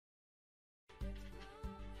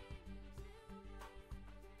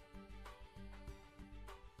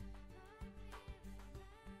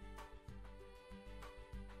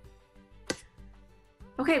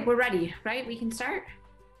Okay, we're ready, right? We can start?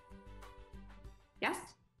 Yes?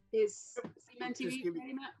 Is CMNtv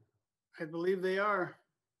ready, Matt? I believe they are.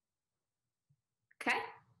 Okay.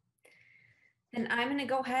 Then I'm going to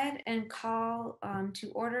go ahead and call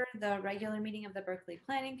to order the regular meeting of the Berkeley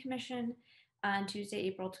Planning Commission on Tuesday,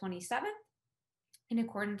 April 27th. In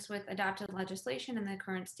accordance with adopted legislation and the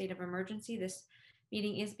current state of emergency, this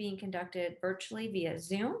meeting is being conducted virtually via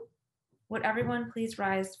Zoom. Would everyone please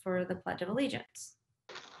rise for the Pledge of Allegiance?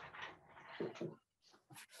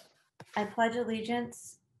 I pledge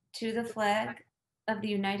allegiance to the flag of the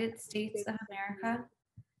United States of America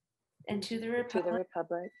and to the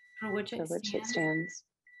republic for which it stands,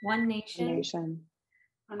 one nation,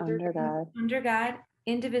 under God,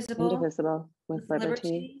 indivisible, with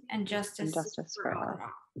liberty and justice for all.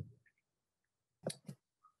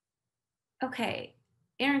 Okay,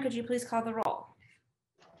 Aaron, could you please call the roll?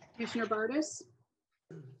 Commissioner Bartis?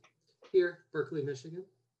 Here, Berkley, Michigan.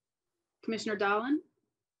 Commissioner Dolan?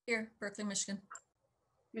 Here, Berkley, Michigan.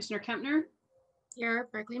 Commissioner Kempner? Here,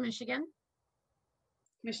 Berkley, Michigan.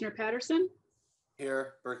 Commissioner Patterson?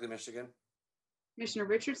 Here, Berkley, Michigan. Commissioner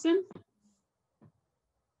Richardson?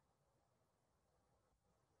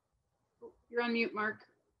 You're on mute, Mark.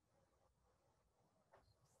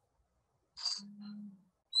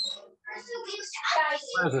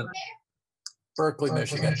 Present. Berkley,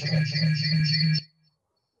 Michigan.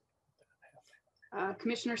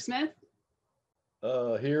 Commissioner Smith?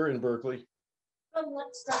 Here in Berkeley.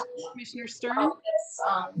 Commissioner Stern?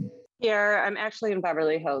 Here, I'm actually in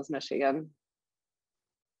Beverly Hills, Michigan.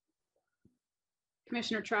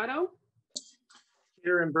 Commissioner Trotto?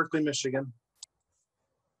 Here in Berkeley, Michigan.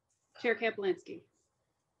 Chair Kaplansky?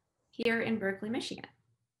 Here in Berkeley, Michigan.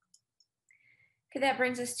 Okay, that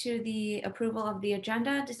brings us to the approval of the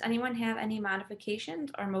agenda. Does anyone have any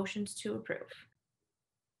modifications or motions to approve?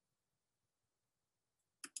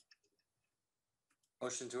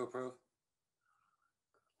 Motion to approve.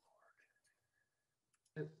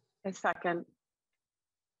 A second.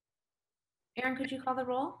 Aaron, could you call the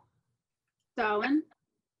roll? Dolan?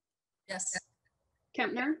 Yes.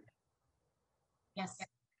 Kempner? Yes.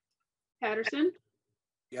 Patterson?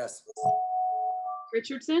 Yes.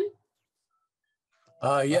 Richardson?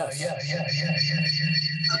 Yes.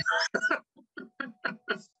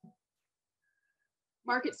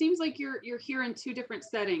 Mark, it seems like you're here in two different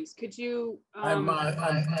settings. Could you? I'm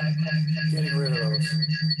getting rid of those.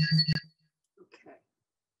 Okay.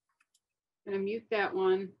 I'm gonna mute that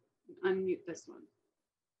one, unmute this one.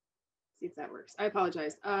 See if that works. I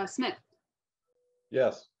apologize. Smith?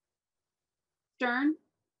 Yes. Stern?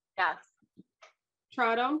 Yes.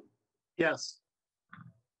 Trotto? Yes.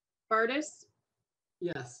 Bartis?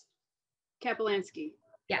 Yes. Kaplansky?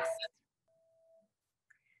 Yes.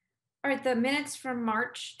 All right, the minutes from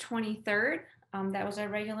March 23rd, that was our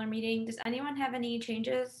regular meeting. Does anyone have any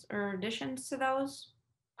changes or additions to those?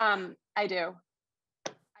 I do.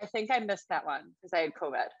 I think I missed that one because I had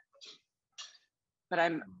COVID, but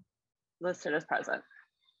I'm listed as present.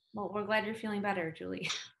 Well, we're glad you're feeling better, Julie.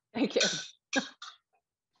 Thank you.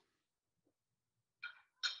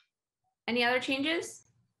 Any other changes?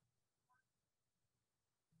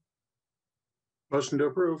 Motion to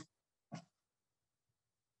approve.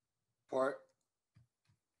 Support.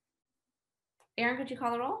 Aaron, could you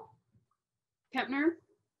call the roll? Kempner?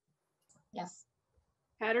 Yes.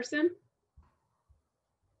 Patterson?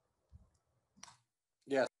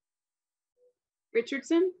 Yes.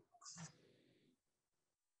 Richardson?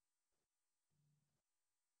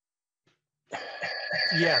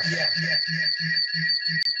 Yes.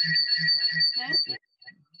 Smith?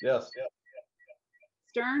 Yes.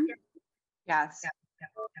 Stern? Yes.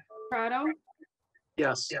 Trotto?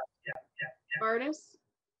 Yes. Bartis?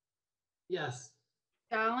 Yes.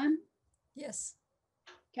 Dolan? Yes.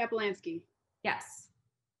 Kaplansky? Yes.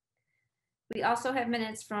 We also have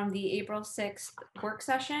minutes from the April 6th work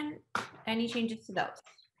session. Any changes to those?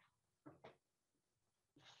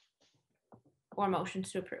 Or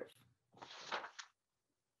motions to approve?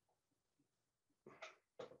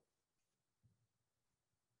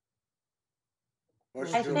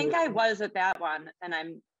 I think I was at that one and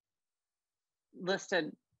I'm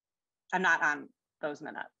listed. I'm not on those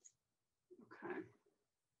minutes. Okay.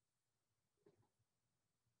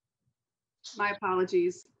 My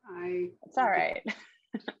apologies. It's all right.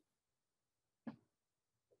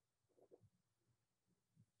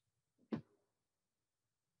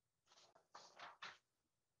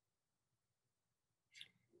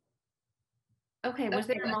 Okay, was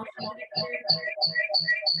there a motion?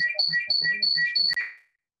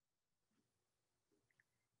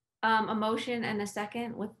 A motion and a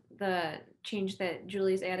second with the change that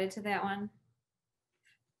Julie's added to that one.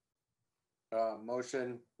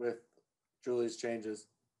 Motion with Julie's changes.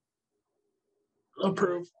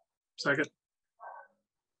 Approve. Second.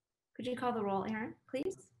 Could you call the roll, Aaron,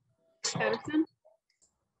 please? Patterson,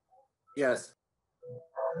 Yes.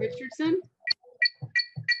 Richardson,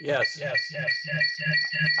 Yes.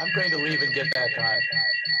 I'm going to leave and get back on.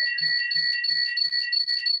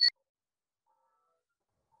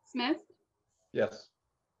 Smith, Yes.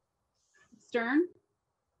 Stern,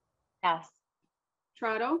 Yes.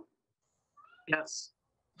 Trotto, Yes.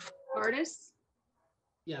 Artis,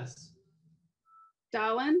 Yes.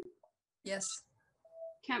 Dahlin, Yes.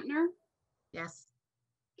 Kempner, Yes.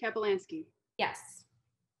 Kapelansky. Yes.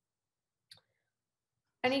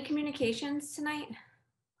 Any communications tonight?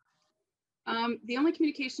 The only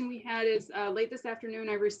communication we had is late this afternoon,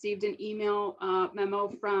 I received an email memo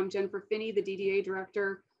from Jennifer Finney, the DDA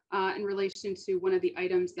director, in relation to one of the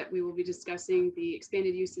items that we will be discussing, the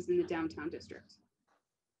expanded uses in the downtown district.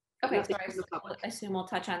 Okay, so Nothing from the public. I assume we'll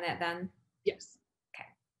touch on that then. Yes.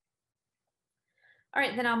 All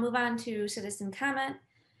right, then I'll move on to citizen comment.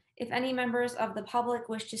 If any members of the public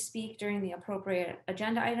wish to speak during the appropriate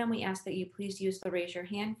agenda item, we ask that you please use the raise your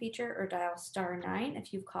hand feature or dial *9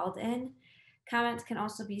 if you've called in. Comments can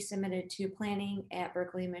also be submitted to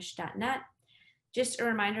planning@berkleymish.net. Just a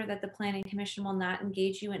reminder that the Planning Commission will not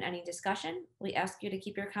engage you in any discussion. We ask you to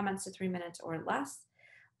keep your comments to 3 minutes or less,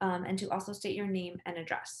 and to also state your name and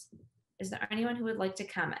address. Is there anyone who would like to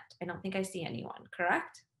comment? I don't think I see anyone,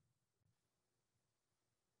 correct?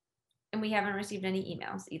 And we haven't received any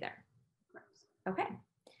emails either. Okay,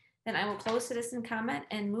 then I will close citizen comment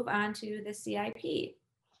and move on to the CIP.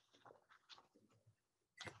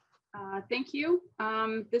 Thank you.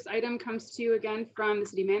 This item comes to you again from the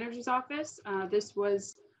city manager's office. This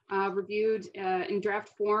was reviewed in draft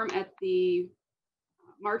form at the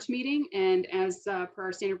March meeting, and as per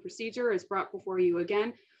our standard procedure is brought before you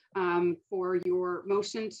again for your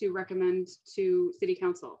motion to recommend to City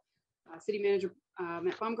Council. City Manager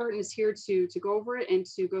Matt Baumgarten is here to go over it and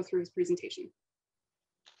to go through his presentation.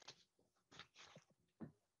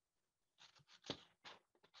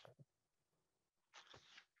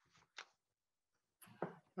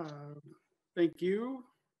 Thank you.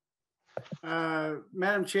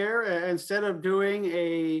 Madam Chair, instead of doing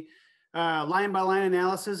a line-by-line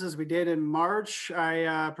analysis as we did in March,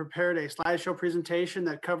 I prepared a slideshow presentation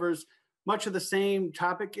that covers much of the same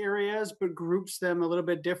topic areas, but groups them a little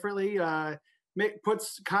bit differently,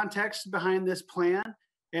 puts context behind this plan,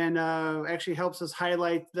 and actually helps us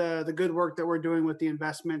highlight the good work that we're doing with the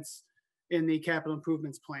investments in the capital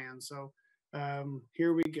improvements plan. So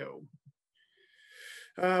here we go.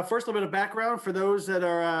 First, a little bit of background for those that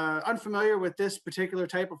are unfamiliar with this particular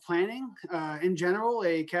type of planning. In general,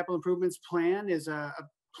 a capital improvements plan is a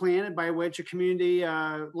plan by which a community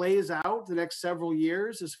lays out the next several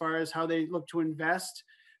years as far as how they look to invest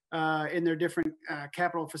in their different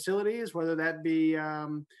capital facilities, whether that be,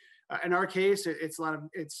 in our case, it's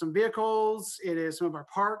some vehicles, it is some of our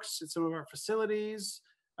parks, it's some of our facilities,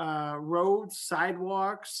 roads,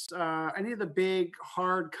 sidewalks, any of the big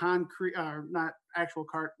hard concrete, not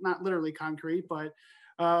literally concrete, but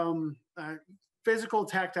physical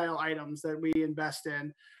tactile items that we invest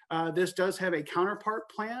in. This does have a counterpart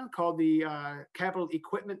plan called the Capital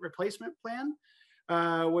Equipment Replacement Plan,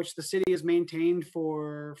 which the city has maintained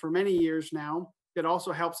for many years now. It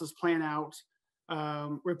also helps us plan out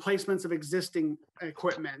replacements of existing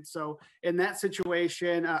equipment. So in that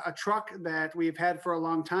situation, a truck that we've had for a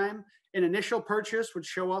long time, an initial purchase would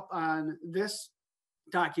show up on this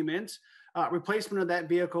document. Replacement of that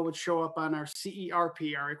vehicle would show up on our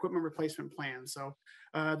CERP, our equipment replacement plan. So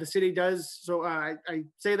the city does, so I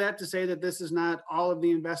say that to say that this is not all of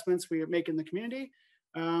the investments we make in the community,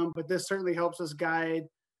 but this certainly helps us guide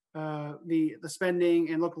the spending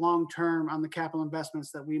and look long-term on the capital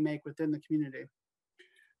investments that we make within the community.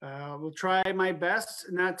 We'll try my best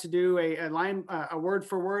not to do a word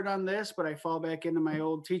for word on this, but I fall back into my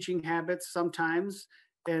old teaching habits sometimes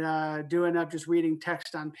and do end up just reading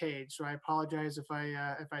text on page. So I apologize if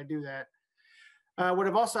I do that. What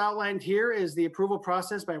I've also outlined here is the approval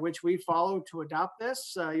process by which we follow to adopt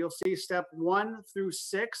this. You'll see step 1 through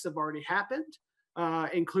 6 have already happened,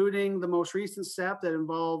 including the most recent step that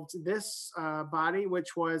involved this body,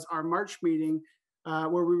 which was our March meeting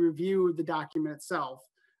where we reviewed the document itself.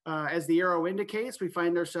 As the arrow indicates, we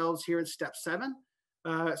find ourselves here at step 7.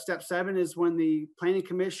 Step 7 is when the Planning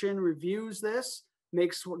Commission reviews this,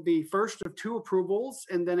 makes the first of 2 approvals,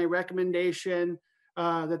 and then a recommendation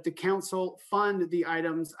that the council fund the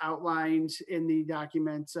items outlined in the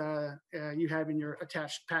document you have in your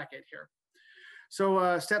attached packet here.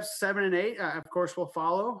 So steps 7 and 8, of course, will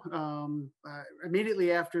follow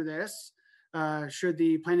immediately after this. should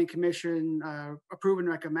the Planning Commission approve and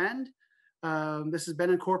recommend. This has been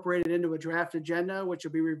incorporated into a draft agenda, which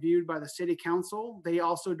will be reviewed by the City Council. They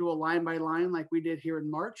also do a line by line like we did here in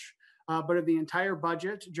March, but of the entire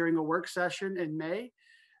budget during a work session in May.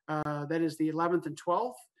 That is the 11th and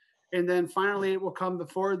 12th. And then finally, it will come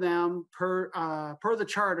before them per the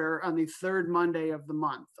charter on the third Monday of the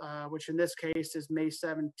month, which in this case is May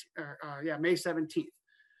 17th. May 17th.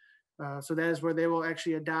 So that is where they will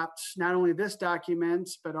actually adopt not only this document,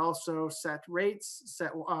 but also set rates,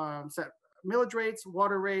 set millage rates,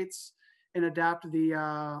 water rates, and adopt the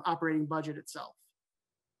operating budget itself.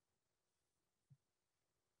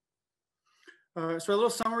 So a little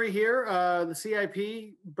summary here, the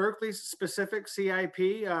CIP, Berkeley's specific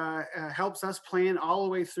CIP helps us plan all the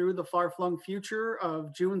way through the far-flung future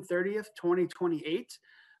of June 30th, 2028.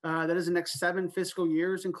 That is the next 7 fiscal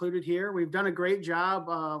years included here. We've done a great job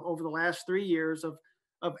over the last 3 years of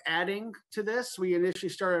adding to this. We initially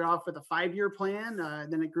started off with a 5-year plan,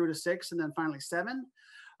 then it grew to 6, and then finally 7.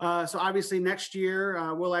 So obviously next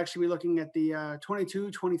year, we'll actually be looking at the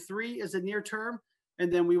 22-23 as a near term, and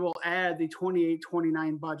then we will add the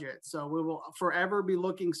 28-29 budget. So we will forever be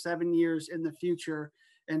looking 7 years in the future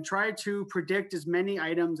and try to predict as many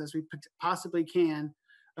items as we possibly can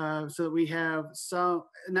so that we have some,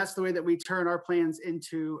 and that's the way that we turn our plans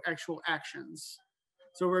into actual actions.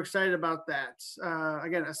 So we're excited about that.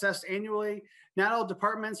 Again, assessed annually. Not all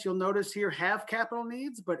departments, you'll notice here, have capital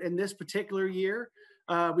needs, but in this particular year,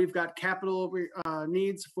 we've got capital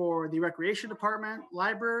needs for the Recreation Department,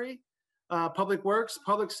 Library, Public Works,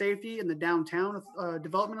 Public Safety, and the Downtown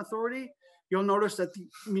Development Authority. You'll notice that the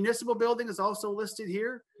municipal building is also listed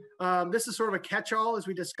here. This is sort of a catch-all, as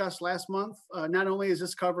we discussed last month. Not only does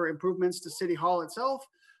this cover improvements to City Hall itself,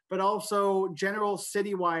 but also general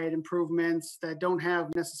citywide improvements that don't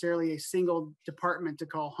have necessarily a single department to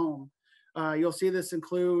call home. You'll see this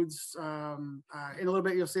includes, in a little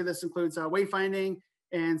bit, you'll see this includes wayfinding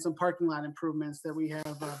and some parking lot improvements that we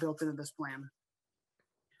have built into this plan.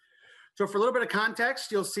 So for a little bit of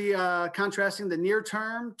context, you'll see contrasting the near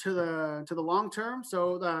term to the long term.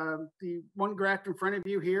 So the one graph in front of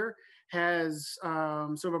you here has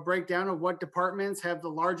sort of a breakdown of what departments have the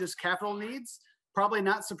largest capital needs. Probably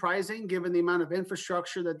not surprising given the amount of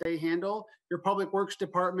infrastructure that they handle. Your Public Works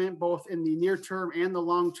Department, both in the near term and the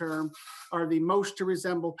long term, are the most to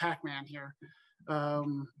resemble Pac-Man here.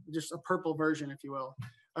 Just a purple version, if you will.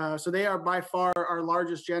 So they are by far our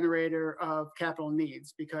largest generator of capital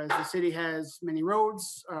needs because the city has many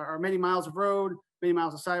roads, or many miles of road, many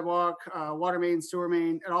miles of sidewalk, water main, sewer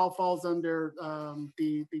main. It all falls under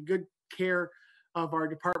the good care of our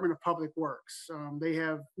Department of Public Works. They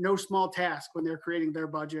have no small task when they're creating their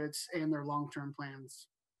budgets and their long-term plans.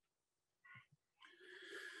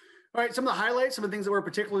 All right, some of the highlights, some of the things that we're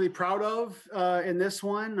particularly proud of in this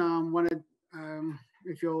one.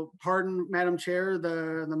 If you'll pardon, Madam Chair,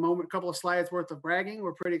 the moment, couple of slides worth of bragging.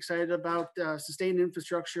 We're pretty excited about sustained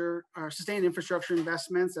infrastructure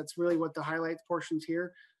investments. That's really what the highlights portions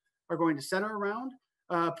here are going to center around.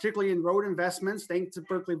 Particularly in road investments, thanks to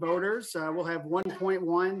Berkeley voters, we'll have a little bit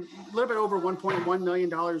over $1.1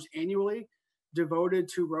 million annually devoted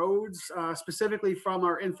to roads, specifically from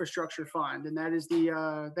our infrastructure fund, and that is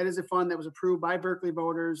a fund that was approved by Berkeley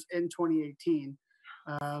voters in 2018.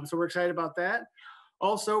 So we're excited about that.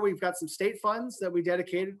 Also, we've got some state funds that we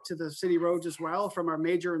dedicated to the city roads as well from our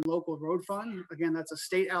major and local road fund. Again, that's a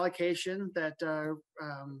state allocation that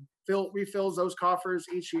refills those coffers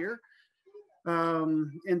each year.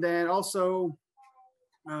 And then also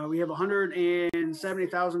we have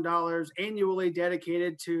 $170,000 annually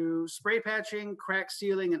dedicated to spray patching, crack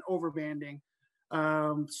sealing, and overbanding.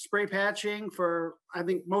 Spray patching, for I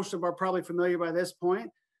think most of are probably familiar by this point,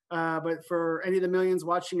 but for any of the millions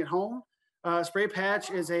watching at home, spray patch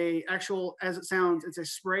is as it sounds, it's a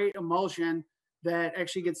spray emulsion that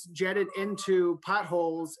actually gets jetted into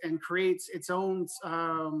potholes and creates its own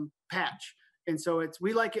patch. And so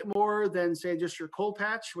we like it more than, say, just your cold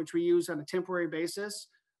patch, which we use on a temporary basis,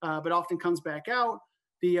 but often comes back out.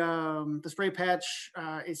 The spray patch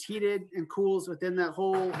is heated and cools within that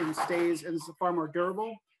hole and stays, and is far more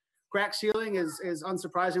durable. Crack sealing is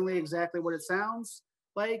unsurprisingly exactly what it sounds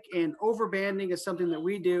like, and overbanding is something that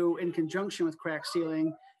we do in conjunction with crack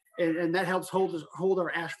sealing, and that helps hold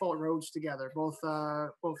our asphalt roads together. Both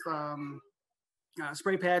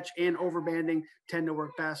spray patch and overbanding tend to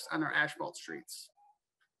work best on our asphalt streets.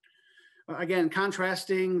 Again,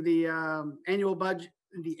 contrasting the annual budget,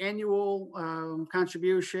 the annual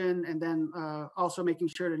contribution, and then also making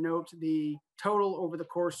sure to note the total over the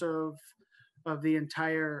course of the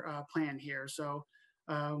entire plan here. So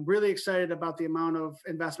Really excited about the amount of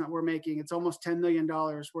investment we're making. It's almost $10 million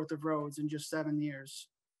worth of roads in just 7 years.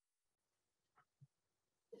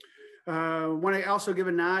 Want to also give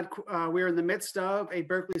a nod. We're in the midst of a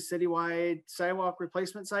Berkley citywide sidewalk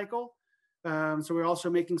replacement cycle. So we're also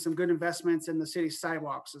making some good investments in the city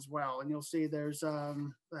sidewalks as well. And you'll see there's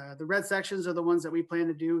the red sections are the ones that we plan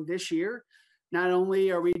to do this year. Not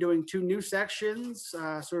only are we doing 2 new sections,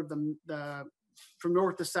 sort of the from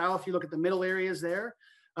north to south, you look at the middle areas there,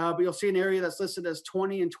 but you'll see an area that's listed as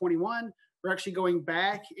 20 and 21. We're actually going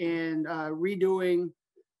back and redoing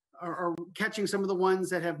or catching some of the ones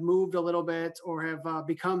that have moved a little bit or have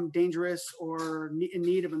become dangerous or in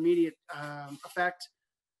need of immediate effect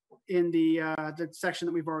in the section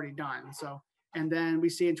that we've already done. So, and then we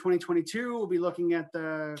see in 2022, we'll be looking at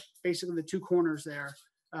basically the 2 corners there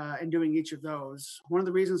and doing each of those. One of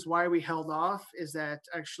the reasons why we held off is that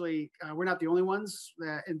actually we're not the only ones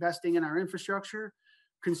that investing in our infrastructure.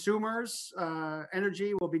 Consumers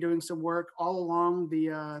Energy will be doing some work all along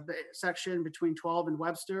the section between 12 and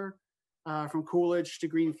Webster from Coolidge to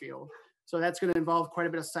Greenfield. So that's going to involve quite a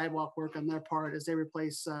bit of sidewalk work on their part as they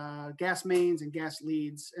replace gas mains and gas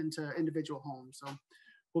leads into individual homes. So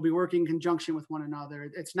we'll be working in conjunction with one another.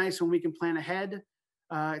 It's nice when we can plan ahead.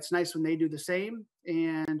 It's nice when they do the same.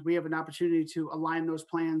 And we have an opportunity to align those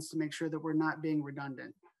plans to make sure that we're not being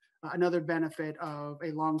redundant. Another benefit of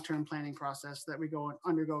a long-term planning process that we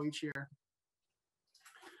undergo each year.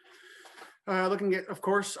 Looking at, of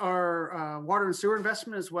course, our water and sewer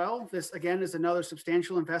investment as well. This, again, is another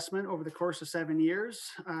substantial investment over the course of 7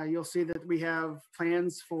 years. You'll see that we have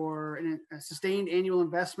plans for a sustained annual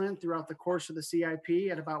investment throughout the course of the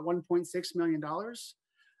CIP at about $1.6 million.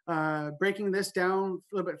 Breaking this down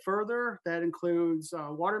a little bit further, that includes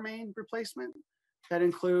water main replacement. That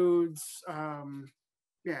includes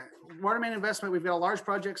water main investment. We've got a large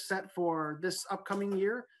project set for this upcoming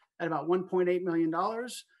year at about $1.8 million.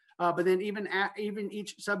 But then even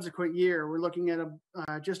each subsequent year, we're looking at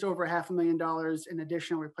just over $500,000 in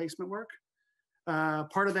additional replacement work.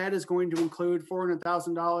 Part of that is going to include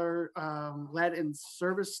 $400,000 lead and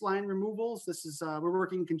service line removals. This is we're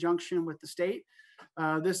working in conjunction with the state.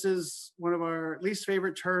 This is one of our least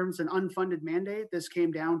favorite terms, an unfunded mandate. This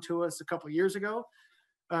came down to us a couple of years ago.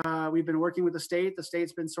 We've been working with the state. The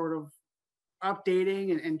state's been sort of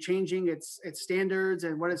updating and changing its standards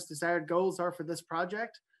and what its desired goals are for this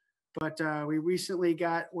project. But we recently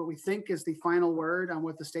got what we think is the final word on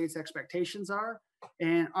what the state's expectations are.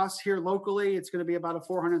 And us here locally, it's going to be about a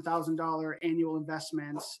 $400,000 annual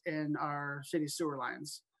investment in our city sewer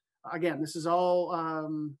lines. Again, this is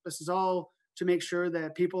all to make sure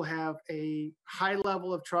that people have a high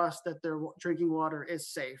level of trust that their drinking water is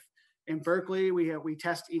safe. In Berkley, we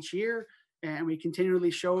test each year, and we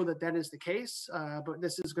continually show that that is the case. But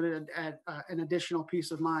this is going to add an additional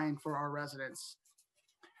peace of mind for our residents.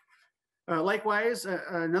 Likewise,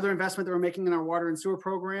 another investment that we're making in our water and sewer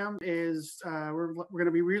program is we're going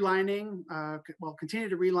to be relining, continue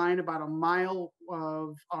to reline about a mile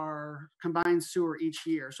of our combined sewer each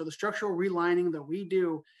year. So the structural relining that we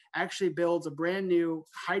do actually builds a brand new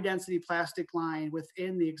high density plastic line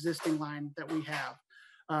within the existing line that we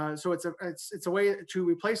have. So it's a way to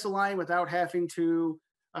replace a line without having to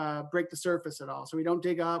break the surface at all. So we don't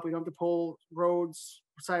dig up, we don't have to pull roads,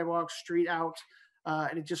 sidewalks, street out.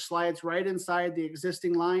 And it just slides right inside the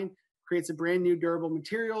existing line, creates a brand new durable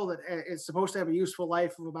material that is supposed to have a useful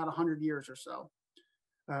life of about 100 years or so.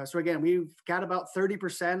 So again, we've got about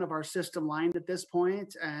 30% of our system lined at this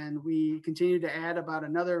point, and we continue to add about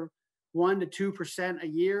another 1% to 2% a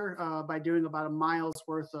year by doing about a mile's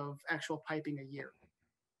worth of actual piping a year.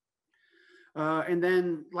 And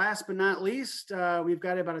then last but not least, we've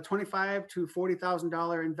got about a $25,000 to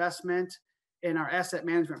 $40,000 investment in our asset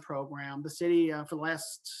management program. The city for the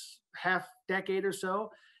last half decade or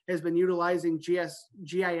so has been utilizing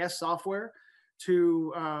GIS software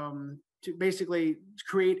to basically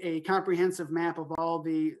create a comprehensive map of all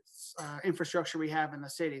the infrastructure we have in the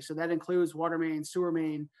city. So that includes water main, sewer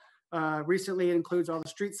main. Recently, it includes all the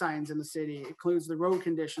street signs in the city. It includes the road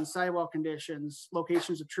conditions, sidewalk conditions,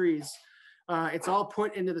 locations of trees. It's all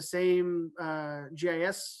put into the same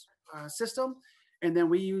GIS system. And then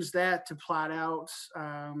we use that to plot out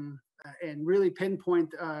and really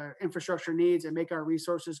pinpoint infrastructure needs and make our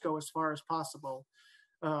resources go as far as possible.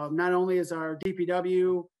 Not only is our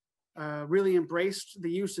DPW really embraced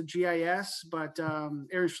the use of GIS, but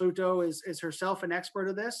Erin Schluto is herself an expert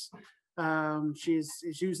of this. She's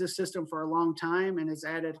used this system for a long time and has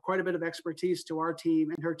added quite a bit of expertise to our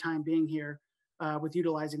team in her time being here with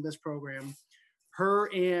utilizing this program.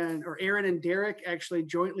 Erin and Derek actually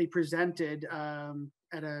jointly presented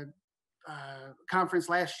at a conference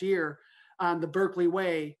last year on the Berkley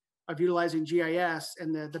way of utilizing GIS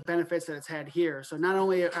and the benefits that it's had here. So not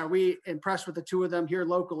only are we impressed with the two of them here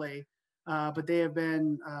locally, but they have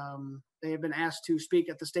been asked to speak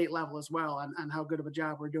at the state level as well on how good of a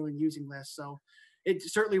job we're doing using this. So it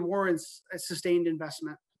certainly warrants a sustained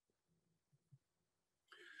investment.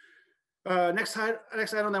 Next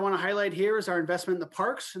item I want to highlight here is our investment in the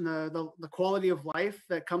parks and the quality of life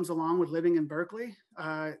that comes along with living in Berkeley.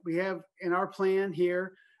 We have in our plan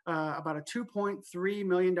here about a $2.3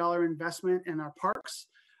 million investment in our parks.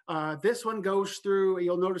 This one goes through,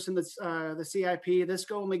 you'll notice in the CIP, this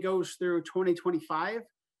only goes through 2025.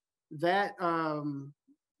 That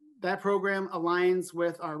program aligns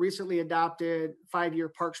with our recently adopted 5-year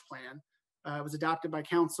parks plan. It was adopted by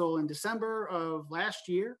council in December of last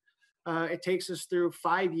year. It takes us through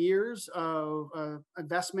 5 years of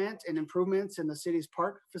investment and improvements in the city's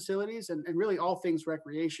park facilities and really all things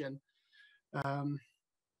recreation.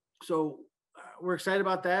 So we're excited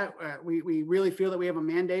about that. We really feel that we have a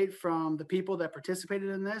mandate from the people that participated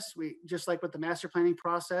in this. We, just like with the master planning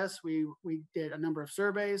process, we did a number of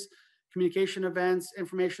surveys, communication events,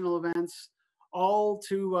 informational events, all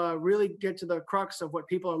to really get to the crux of what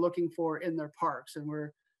people are looking for in their parks. And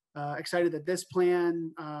we're excited that this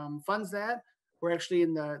plan funds that. We're actually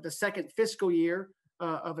in the second fiscal year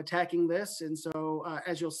of attacking this. And so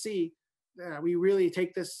as you'll see, we really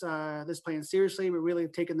take this plan seriously. We really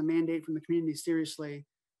have taken the mandate from the community seriously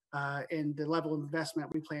in the level of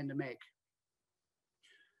investment we plan to make.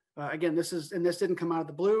 Again, this didn't come out of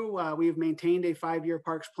the blue. We've maintained a 5-year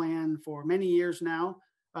parks plan for many years now.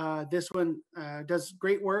 This one does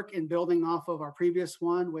great work in building off of our previous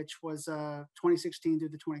one, which was 2016 through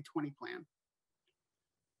the 2020 plan.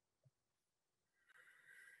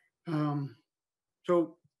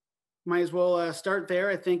 So might as well start there.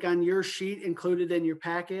 I think on your sheet included in your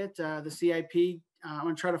packet, the CIP, I'm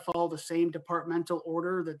going to try to follow the same departmental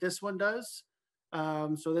order that this one does.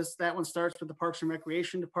 So that one starts with the Parks and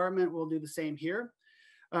Recreation Department. We'll do the same here.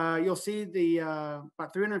 You'll see the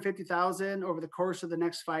about $350,000 over the course of the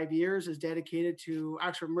next 5 years is dedicated to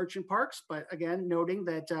Oxford Merchant Parks. But again, noting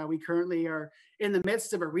that we currently are in the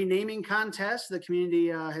midst of a renaming contest. The community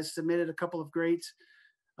has submitted a couple of great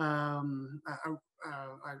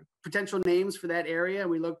potential names for that area.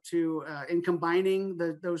 We look to, in combining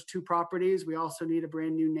those two properties, we also need a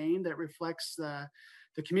brand new name that reflects the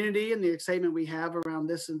community and the excitement we have around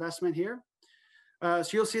this investment here. So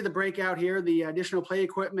you'll see the breakout here, the additional play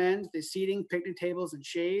equipment, the seating, picnic tables and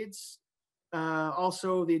shades,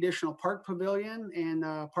 also the additional park pavilion and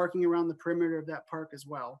parking around the perimeter of that park as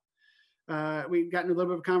well. We've gotten a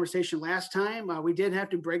little bit of conversation last time. We did have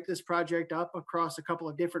to break this project up across a couple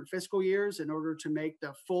of different fiscal years in order to make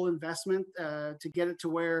the full investment to get it to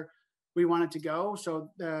where we want it to go.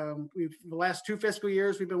 So the last 2 fiscal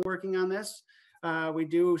years we've been working on this. We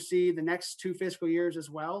do see the next 2 fiscal years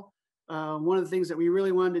as well. One of the things that we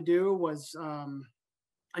really wanted to do was,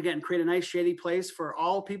 again, create a nice shady place for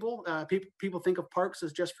all people. People think of parks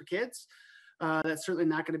as just for kids. That's certainly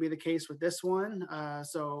not going to be the case with this one.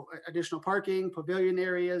 So additional parking, pavilion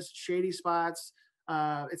areas, shady spots.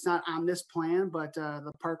 It's not on this plan, but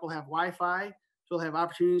the park will have Wi-Fi. So we'll have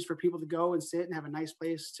opportunities for people to go and sit and have a nice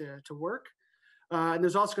place to work. And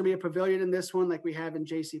there's also going to be a pavilion in this one like we have in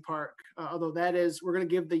JC Park. Although we're going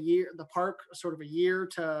to give the park sort of a year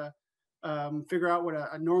to figure out what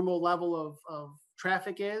a normal level of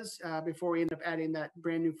traffic is before we end up adding that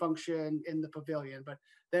brand new function in the pavilion. But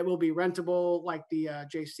that will be rentable like the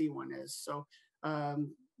JC one is. So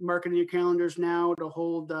marking your calendars now to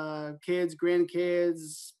hold kids,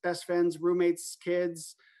 grandkids, best friends, roommates,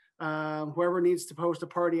 kids, whoever needs to host a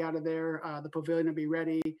party out of there, the pavilion will be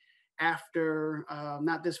ready after,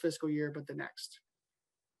 not this fiscal year, but the next.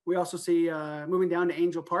 We also see moving down to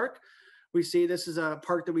Angel Park. We see this is a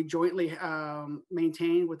park that we jointly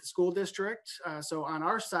maintain with the school district. So on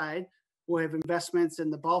our side, we'll have investments in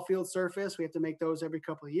the ball field surface. We have to make those every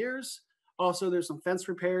couple of years. Also, there's some fence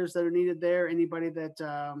repairs that are needed there. Anybody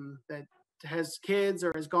that has kids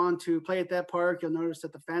or has gone to play at that park, you'll notice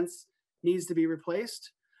that the fence needs to be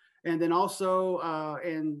replaced. And then also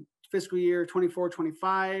in fiscal year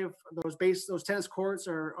 24-25, those tennis courts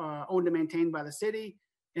are owned and maintained by the city.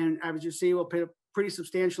 And as you see, we'll put a pretty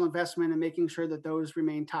substantial investment in making sure that those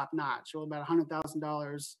remain top notch. So about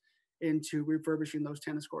 $100,000 into refurbishing those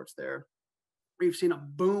tennis courts there. We've seen a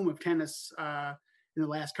boom of tennis in the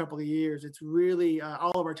last couple of years. It's really,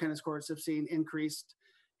 all of our tennis courts have seen increased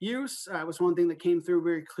use. It was one thing that came through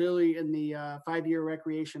very clearly in the 5-year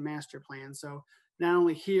recreation master plan. So not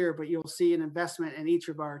only here, but you'll see an investment in each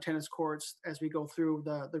of our tennis courts as we go through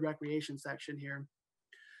the recreation section here.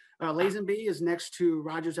 Lazenby is next to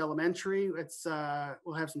Rogers Elementary.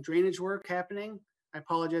 We'll have some drainage work happening. I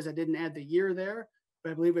apologize, I didn't add the year there,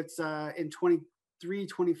 but I believe it's in 23,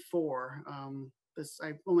 24. I'm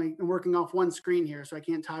working off one screen here, so I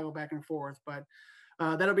can't toggle back and forth, but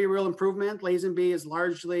that'll be a real improvement. Lazenby is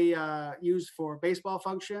largely used for baseball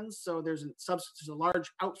functions, so there's a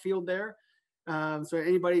large outfield there. So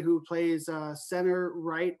anybody who plays center,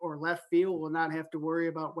 right, or left field will not have to worry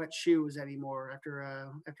about wet shoes anymore after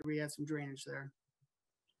we add some drainage there.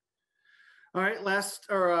 All right,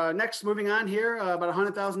 next, moving on here, about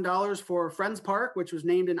 $100,000 for Friends Park, which was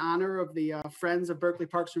named in honor of the Friends of Berkeley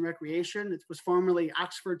Parks and Recreation. It was formerly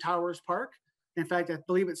Oxford Towers Park. In fact, I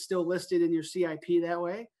believe it's still listed in your CIP that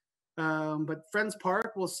way. But Friends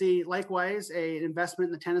Park will see likewise an investment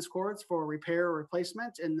in the tennis courts for repair or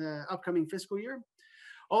replacement in the upcoming fiscal year.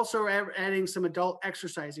 Also adding some adult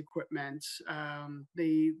exercise equipment.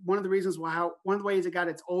 One of the ways it got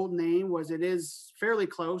its old name was it is fairly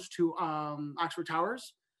close to Oxford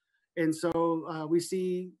Towers. And so we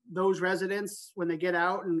see those residents when they get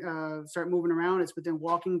out and start moving around, it's within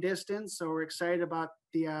walking distance. So we're excited about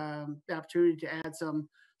the opportunity to add some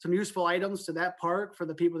useful items to that park for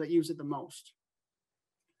the people that use it the most.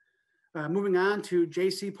 Moving on to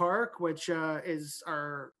JC Park, which is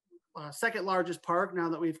our second largest park now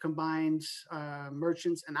that we've combined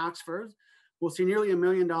Merchants and Oxford. We'll see nearly $1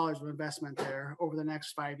 million of investment there over the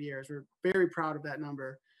next 5 years. We're very proud of that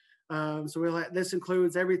number. This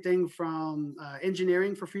includes everything from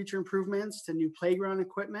engineering for future improvements to new playground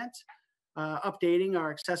equipment, updating our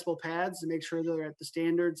accessible pads to make sure they're at the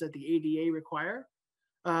standards that the ADA require.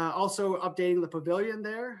 Also updating the pavilion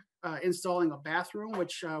there, installing a bathroom,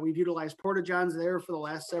 which we've utilized porta-johns there for the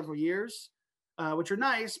last several years, which are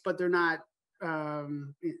nice, but they're not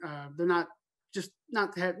the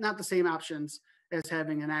same options as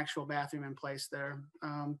having an actual bathroom in place there.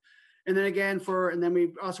 And then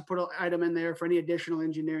we also put an item in there for any additional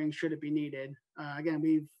engineering should it be needed.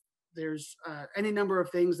 There's any number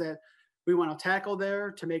of things that we want to tackle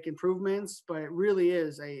there to make improvements, but it really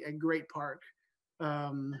is a great park.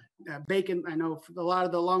 Bacon, I know a lot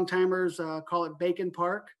of the long timers call it Bacon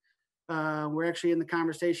Park. We're actually in the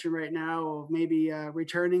conversation right now of maybe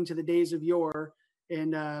returning to the days of yore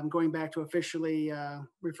and going back to officially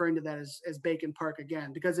referring to that as Bacon Park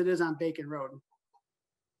again, because it is on Bacon Road.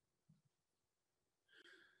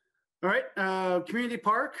 All right, Community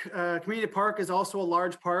Park. Community Park is also a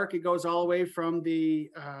large park. It goes all the way from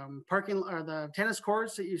the the tennis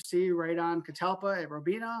courts that you see right on Catalpa at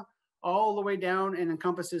Robina, all the way down and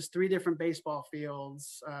encompasses 3 different baseball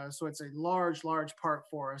fields. So it's a large park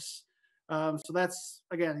for us. So that's,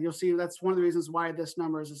 again, you'll see that's one of the reasons why this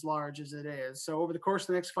number is as large as it is. So over the course of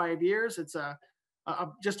the next 5 years, it's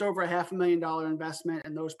just over $500,000 investment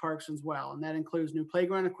in those parks as well. And that includes new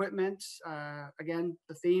playground equipment. Again,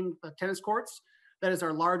 the tennis courts. That is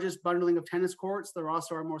our largest bundling of tennis courts. They're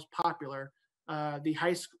also our most popular. In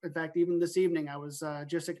fact, even this evening, I was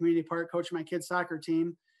just at Community Park coaching my kids' soccer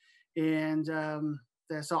team. And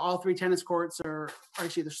so all 3 tennis courts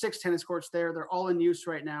there's 6 tennis courts there. They're all in use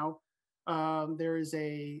right now. There is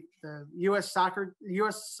the U.S.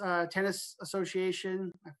 Tennis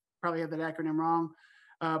Association. I probably have that acronym wrong,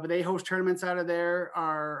 but they host tournaments out of there.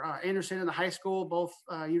 Our Anderson and the high school both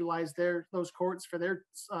utilize those courts for their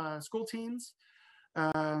school teams.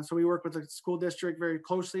 So we work with the school district very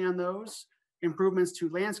closely on those. Improvements to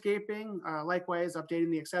landscaping, likewise updating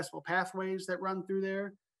the accessible pathways that run through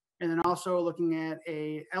there. And then also looking at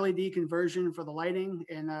a LED conversion for the lighting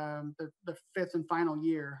in the 5th and final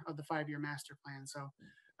year of the 5-year master plan. So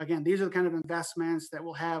again, these are the kind of investments that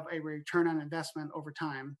will have a return on investment over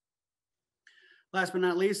time. Last but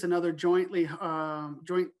not least, another joint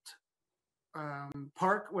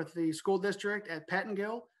park with the school district at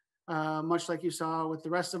Pattengill. Much like you saw with the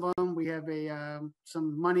rest of them, we have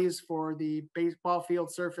some monies for the baseball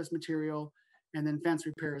field surface material and then fence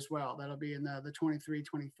repair as well. That'll be in the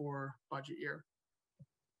 23-24 budget year.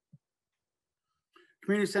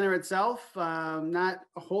 Community center itself, not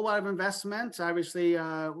a whole lot of investment. Obviously,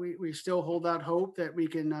 we still hold out hope that we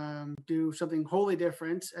can do something wholly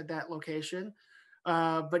different at that location.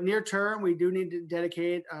 But near term, we do need to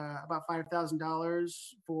dedicate about $5,000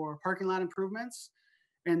 for parking lot improvements.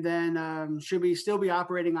 And then should we still be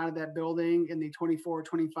operating out of that building in the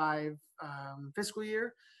 24-25 fiscal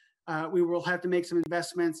year, we will have to make some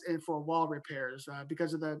investments for wall repairs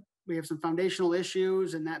because we have some foundational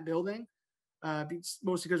issues in that building,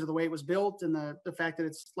 mostly because of the way it was built and the fact that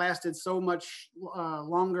it's lasted so much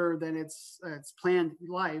longer than its planned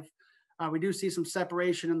life. We do see some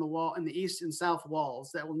separation in the east and south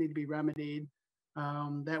walls that will need to be remedied.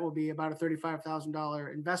 That will be about a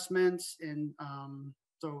 $35,000 investment. And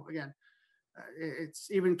so again,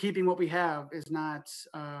 it's even keeping what we have is not,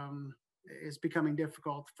 is becoming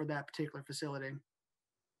difficult for that particular facility.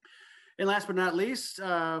 And last but not least,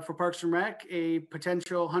 for Parks and Rec, a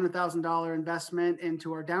potential $100,000 investment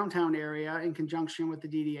into our downtown area in conjunction with the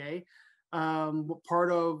DDA.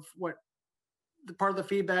 Part of the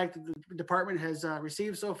feedback that the department has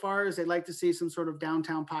received so far is they'd like to see some sort of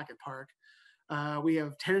downtown pocket park. We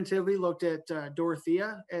have tentatively looked at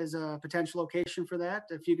Dorothea as a potential location for that,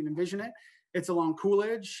 if you can envision it. It's along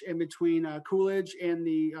Coolidge, in between Coolidge and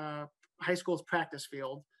the high school's practice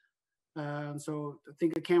field. So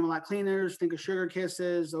think of Camelot Cleaners, think of Sugar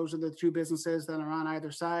Kisses. Those are the two businesses that are on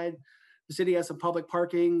either side. The city has some public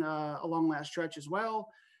parking along that stretch as well.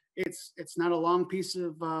 It's not a long piece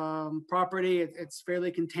of property. It's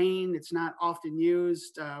fairly contained. It's not often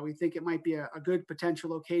used. We think it might be a good potential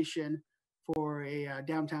location for a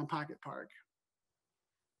downtown pocket park.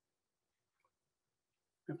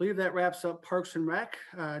 I believe that wraps up Parks and Rec.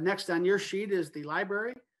 Next on your sheet is the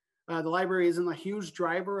library. The library isn't a huge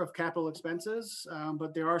driver of capital expenses,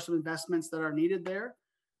 but there are some investments that are needed there.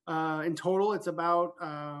 In total, it's about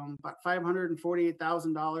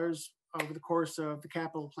 $548,000 over the course of the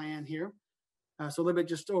capital plan here. So a little bit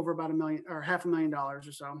just over about $1 million or $500,000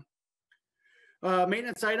 or so.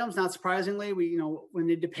 Maintenance items, not surprisingly, we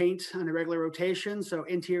need to paint on a regular rotation. So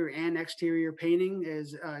interior and exterior painting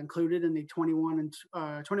is included in the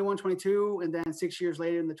 21-22, and then 6 years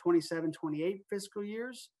later in the 27-28 fiscal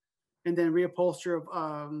years. And then reupholster of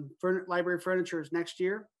library furniture is next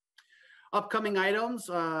year. Upcoming items,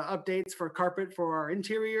 updates for carpet for our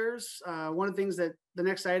interiors. One of the things that the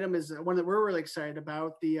next item is one that we're really excited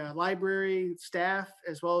about. The library staff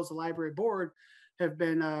as well as the library board have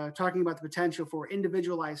been talking about the potential for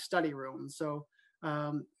individualized study rooms. So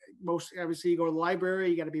most obviously you go to the library,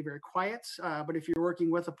 you got to be very quiet. But if you're working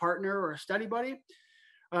with a partner or a study buddy,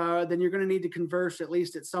 then you're going to need to converse at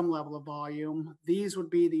least at some level of volume. These would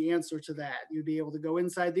be the answer to that. You'd be able to go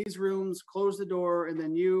inside these rooms, close the door, and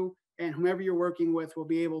then you and whomever you're working with will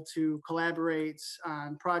be able to collaborate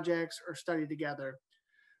on projects or study together.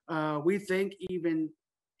 We think even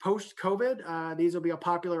post-COVID, these will be a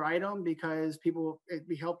popular item because people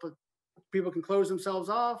can close themselves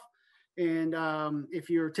off. And if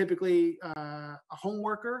you're typically a home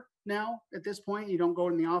worker now at this point, you don't go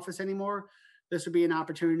in the office anymore, this would be an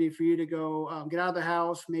opportunity for you to go get out of the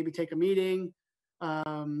house, maybe take a meeting.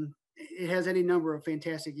 It has any number of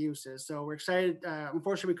fantastic uses. So we're excited.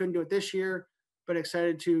 Unfortunately, we couldn't do it this year, but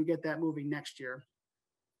excited to get that moving next year.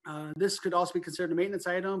 This could also be considered a maintenance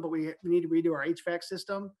item, but we need to redo our HVAC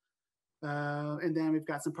system. And then we've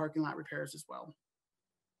got some parking lot repairs as well.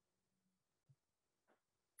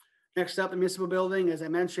 Next up, the municipal building. As I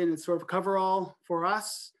mentioned, it's sort of a coverall for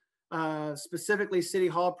us. Specifically, City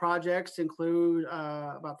Hall projects include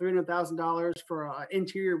about $300,000 for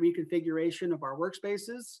interior reconfiguration of our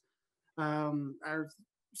workspaces. Our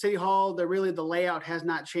City Hall, the layout has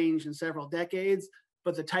not changed in several decades,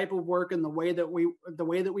 but the type of work and the way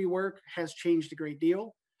that we work has changed a great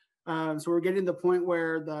deal. So we're getting to the point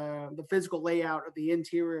where the physical layout of the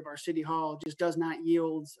interior of our City Hall just does not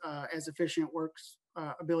yield as efficient works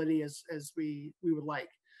ability as we would like.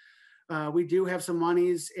 We do have some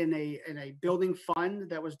monies in a building fund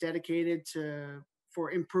that was dedicated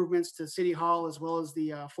for improvements to City Hall as well as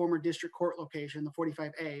the former district court location, the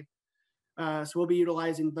 45A. So we'll be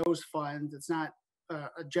utilizing those funds. It's not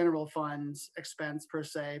a general funds expense per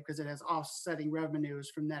se because it has offsetting revenues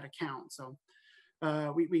from that account. So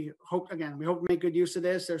we hope to make good use of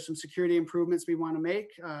this. There's some security improvements we want to make.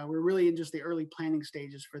 We're really in just the early planning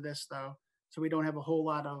stages for this though. So we don't have a whole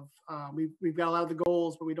lot of, we've got a lot of the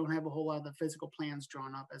goals, but we don't have a whole lot of the physical plans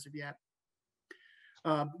drawn up as of yet.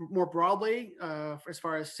 More broadly, as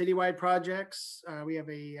far as citywide projects, we have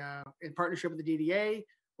in partnership with the DDA,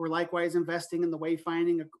 we're likewise investing in the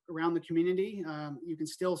wayfinding around the community. You can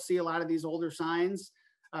still see a lot of these older signs.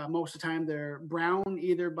 Most of the time they're brown,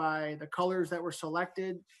 either by the colors that were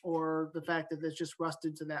selected or the fact that it's just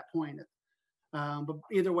rusted to that point. But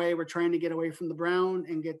either way, we're trying to get away from the brown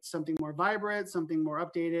and get something more vibrant, something more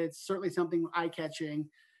updated, certainly something eye-catching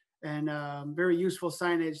and very useful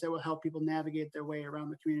signage that will help people navigate their way around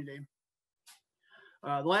the community.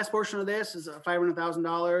 The last portion of this is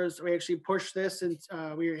 $500,000. We actually pushed this and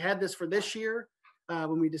we had this for this year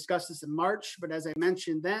when we discussed this in March. But as I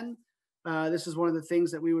mentioned then, this is one of the things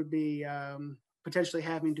that we would be potentially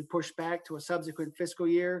having to push back to a subsequent fiscal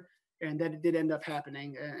year. And that it did end up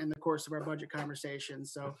happening in the course of our budget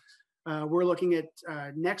conversations. So we're looking at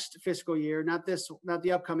next fiscal year, not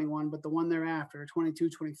the upcoming one, but the one thereafter,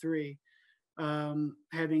 22-23.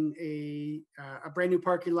 having a brand new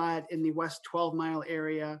parking lot in the West 12-mile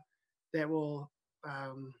area that will,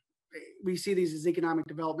 we see these as economic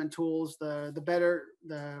development tools.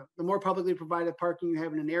 The more publicly provided parking you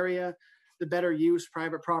have in an area, the better use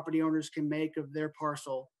private property owners can make of their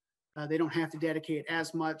parcel. They don't have to dedicate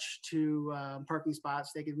as much to parking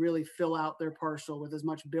spots. They can really fill out their parcel with as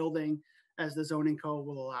much building as the zoning code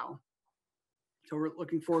will allow. So we're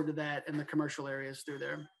looking forward to that in the commercial areas through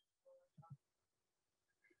there.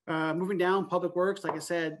 Moving down, Public Works, like I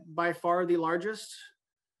said, by far the largest.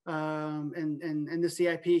 And the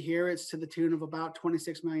CIP here, it's to the tune of about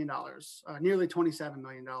 $26 million, nearly $27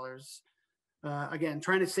 million. Again,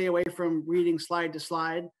 trying to stay away from reading slide to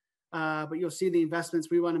slide, but you'll see the investments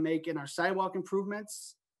we want to make in our sidewalk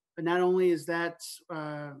improvements. But not only is that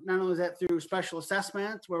through special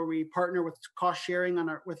assessment where we partner with cost sharing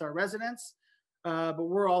with our residents, but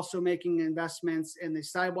we're also making investments in the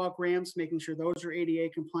sidewalk ramps, making sure those are ADA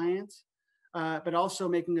compliant, but also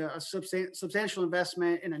making a substantial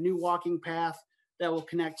investment in a new walking path that will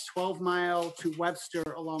connect 12 Mile to Webster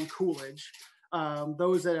along Coolidge.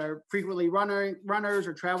 Those that are frequently runners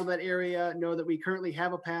or travel that area know that we currently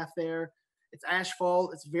have a path there. It's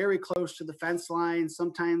asphalt. It's very close to the fence line.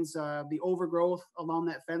 Sometimes the overgrowth along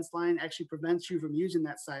that fence line actually prevents you from using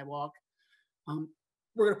that sidewalk.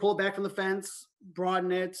 We're going to pull it back from the fence,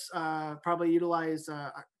 broaden it, probably utilize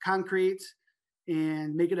concrete,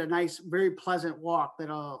 and make it a nice, very pleasant walk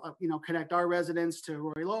that'll connect our residents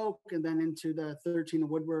to Royal Oak and then into the 13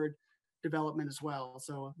 Woodward development as well.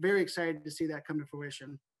 So very excited to see that come to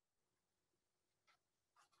fruition.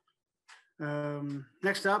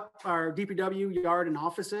 Next up, our DPW yard and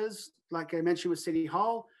offices. Like I mentioned with City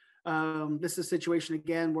Hall, this is a situation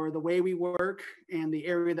again where the way we work and the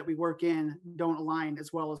area that we work in don't align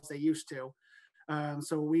as well as they used to.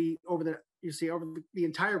 So we, over the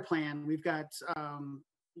entire plan, we've got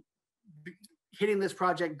hitting this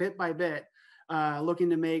project bit by bit, looking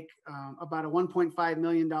to make about a $1.5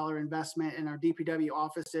 million investment in our DPW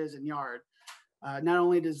offices and yard. Not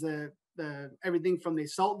only does the everything from the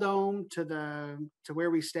salt dome to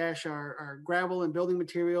where we stash our gravel and building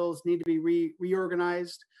materials need to be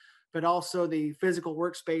reorganized, but also the physical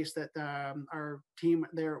workspace that our team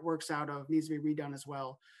there works out of needs to be redone as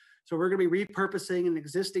well. So we're going to be repurposing an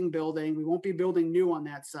existing building. We won't be building new on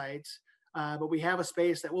that site, but we have a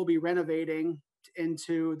space that we'll be renovating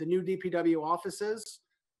into the new DPW offices.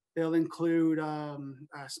 They'll include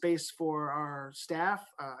space for our staff,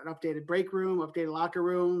 an updated break room, updated locker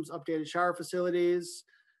rooms, updated shower facilities,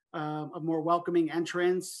 a more welcoming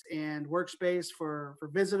entrance and workspace for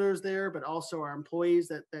visitors there, but also our employees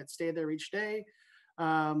that stay there each day.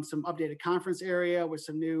 Some updated conference area with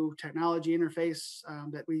some new technology interface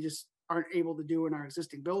that we just aren't able to do in our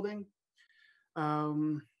existing building.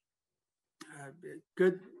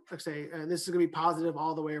 Good, like I say, this is going to be positive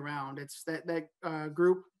all the way around. It's that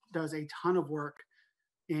group does a ton of work,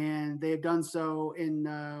 and they've done so in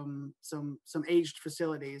some aged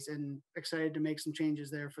facilities, and excited to make some changes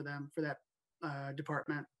there for them, for that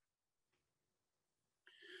department.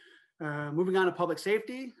 Moving on to public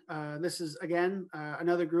safety. This is again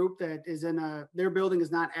another group that is in their building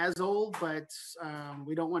is not as old, but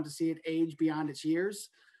we don't want to see it age beyond its years.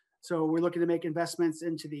 So we're looking to make investments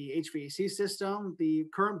into the HVAC system. The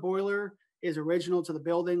current boiler is original to the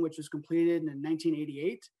building, which was completed in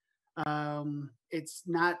 1988. It's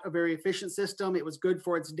not a very efficient system. It was good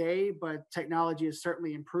for its day, but technology has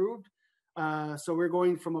certainly improved. So we're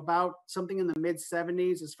going from about something in the mid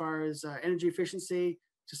 70s as far as energy efficiency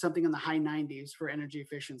to something in the high 90s for energy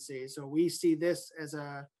efficiency. So we see this as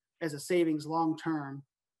a savings long term.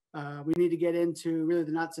 We need to get into really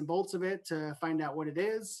the nuts and bolts of it to find out what it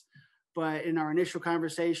is. But in our initial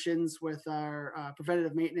conversations with our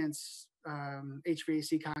preventative maintenance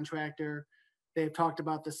HVAC contractor, they've talked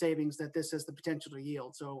about the savings that this has the potential to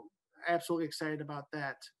yield. So absolutely excited about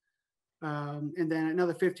that. And then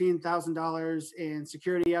another $15,000 in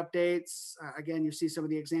security updates. Again, you see some of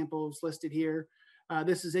the examples listed here.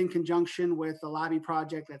 This is in conjunction with the lobby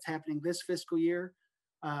project that's happening this fiscal year.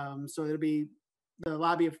 So it'll be, the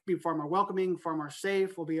lobby will be far more welcoming, far more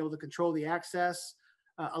safe. We'll be able to control the access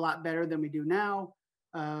a lot better than we do now.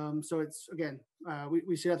 So it's, again,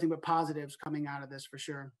 we see nothing but positives coming out of this for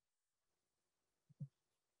sure.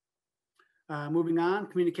 Moving on,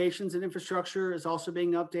 communications and infrastructure is also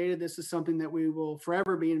being updated. This is something that we will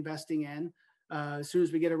forever be investing in. As soon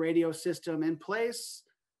as we get a radio system in place,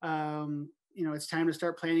 it's time to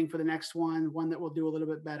start planning for the next one that will do a little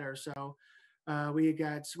bit better. So we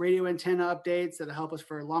got radio antenna updates that'll help us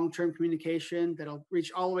for long-term communication that'll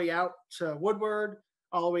reach all the way out to Woodward,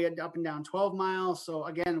 all the way up and down 12 miles. So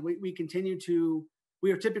again,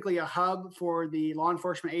 we are typically a hub for the law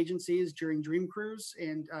enforcement agencies during Dream Cruise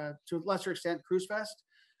and to a lesser extent Cruise Fest.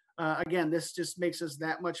 Again, this just makes us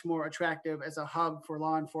that much more attractive as a hub for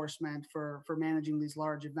law enforcement for managing these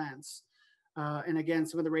large events. And again,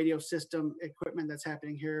 some of the radio system equipment that's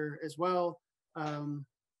happening here as well.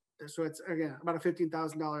 So it's, again, about a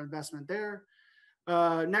 $15,000 investment there.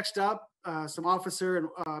 Next up, some officer and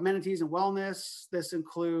amenities and wellness. This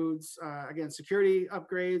includes, again, security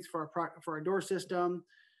upgrades for our door system.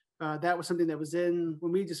 That was something that was in,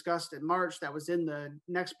 when we discussed in March, that was in the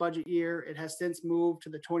next budget year. It has since moved to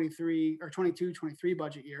the 22-23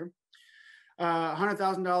 budget year.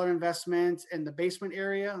 $100,000 investment in the basement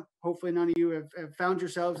area. Hopefully none of you have found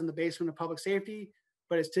yourselves in the basement of public safety,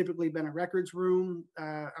 but it's typically been a records room.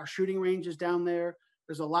 Our shooting range is down there.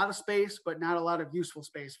 There's a lot of space, but not a lot of useful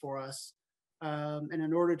space for us. And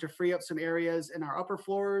in order to free up some areas in our upper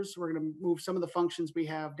floors, we're going to move some of the functions we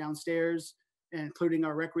have downstairs, including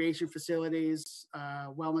our recreation facilities,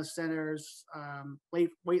 wellness centers,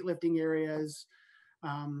 weightlifting areas,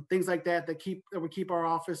 things like that would keep our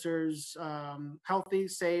officers healthy,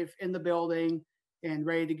 safe in the building, and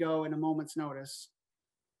ready to go in a moment's notice.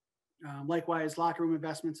 Likewise, locker room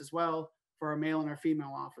investments as well for our male and our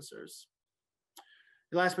female officers.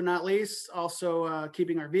 Last but not least, also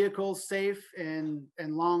keeping our vehicles safe and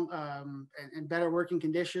long and better working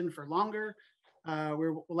condition for longer. We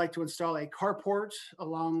would like to install a carport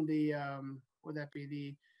along the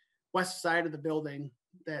the west side of the building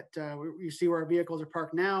that you see where our vehicles are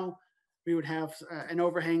parked now. We would have an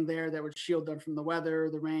overhang there that would shield them from the weather,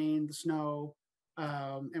 the rain, the snow.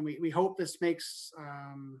 And we hope this makes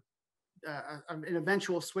an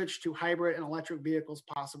eventual switch to hybrid and electric vehicles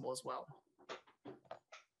possible as well.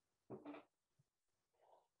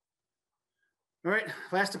 All right,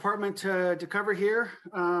 last department to cover here.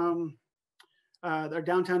 Our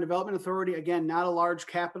Downtown Development Authority, again, not a large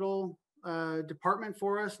capital department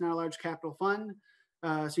for us, not a large capital fund.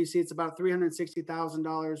 So you see it's about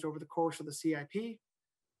 $360,000 over the course of the CIP.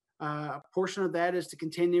 A portion of that is to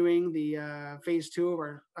continuing the phase 2 of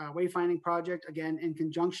our wayfinding project, again, in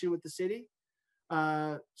conjunction with the city.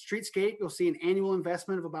 Streetscape, you'll see an annual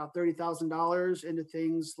investment of about $30,000 into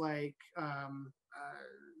things like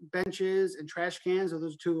benches and trash cans. So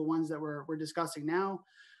those are two of the ones that we're discussing now.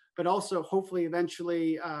 But also hopefully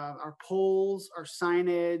eventually our poles, our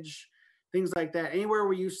signage, things like that. Anywhere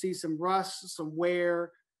where you see some rust, some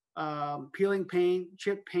wear, peeling paint,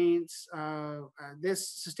 chip paints, this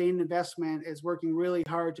sustained investment is working really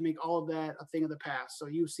hard to make all of that a thing of the past. So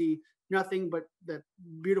you see nothing but the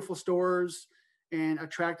beautiful stores and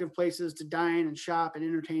attractive places to dine and shop and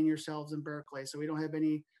entertain yourselves in Berkeley. So we don't have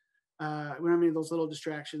any of those little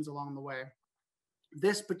distractions along the way.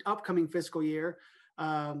 This upcoming fiscal year,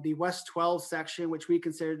 the West 12 section, which we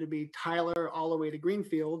consider to be Tyler all the way to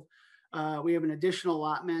Greenfield, we have an additional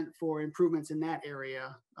allotment for improvements in that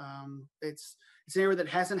area. It's an area that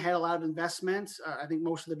hasn't had a lot of investment. I think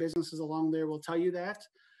most of the businesses along there will tell you that.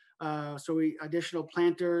 So additional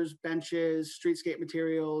planters, benches, streetscape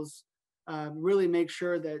materials, really make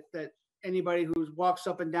sure that anybody who walks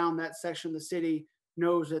up and down that section of the city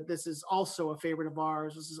knows that this is also a favorite of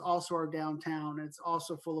ours. This is also our downtown, and it's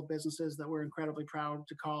also full of businesses that we're incredibly proud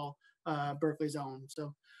to call Berkeley's own.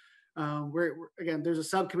 So again, there's a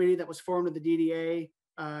subcommittee that was formed of the DDA,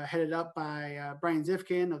 headed up by Brian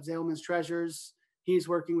Zifkin of Zaleman's Treasures. He's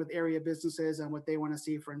working with area businesses on what they want to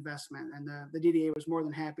see for investment, and the DDA was more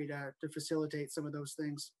than happy to facilitate some of those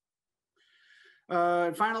things.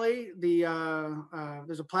 And finally,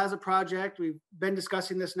 there's a plaza project. We've been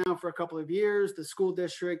discussing this now for a couple of years. The school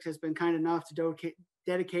district has been kind enough to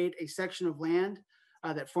dedicate a section of land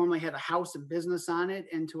that formerly had a house and business on it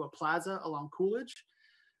into a plaza along Coolidge.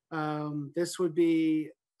 This would be,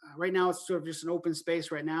 right now it's sort of just an open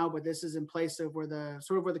space right now, but this is in place of where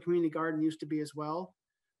the community garden used to be as well.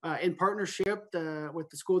 In partnership with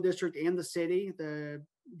the school district and the city, the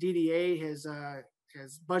DDA has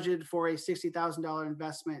budgeted for a $60,000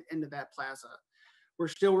 investment into that plaza. We're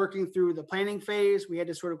still working through the planning phase. We had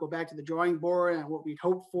to sort of go back to the drawing board and what we'd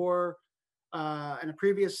hoped for in a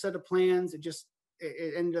previous set of plans.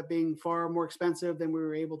 It ended up being far more expensive than we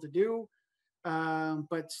were able to do.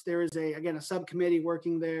 But there is a subcommittee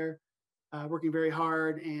working there, working very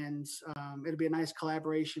hard, and it'll be a nice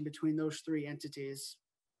collaboration between those three entities.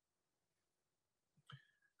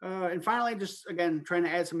 And finally, just again, trying to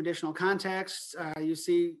add some additional context. You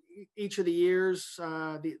see each of the years,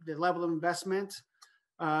 the level of investment.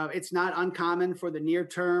 It's not uncommon for the near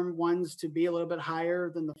term ones to be a little bit higher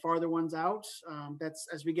than the farther ones out. That's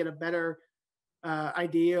as we get a better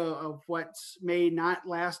idea of what may not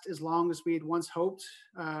last as long as we had once hoped.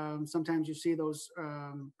 Sometimes you see those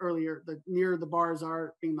earlier, the nearer the bars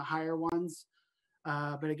are being the higher ones.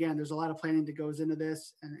 But again, there's a lot of planning that goes into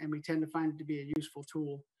this, and we tend to find it to be a useful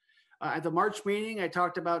tool. At the March meeting, I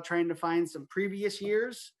talked about trying to find some previous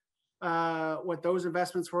years, what those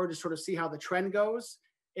investments were, to sort of see how the trend goes.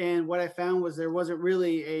 And what I found was there wasn't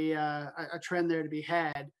really a trend there to be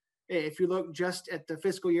had. If you look just at the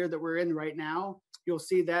fiscal year that we're in right now, you'll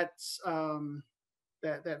see that's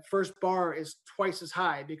that first bar is twice as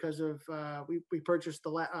high because of we purchased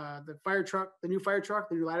the fire truck, the new fire truck,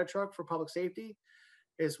 the new ladder truck for public safety,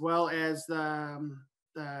 as well as the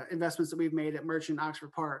investments that we've made at Merchant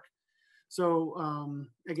Oxford Park. So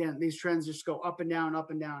again, these trends just go up and down,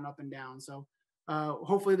 up and down, up and down. So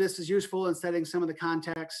hopefully this is useful in setting some of the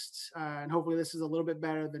context, and hopefully this is a little bit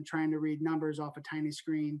better than trying to read numbers off a tiny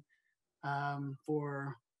screen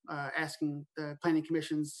for asking the Planning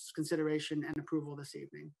Commission's consideration and approval this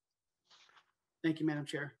evening. Thank you, Madam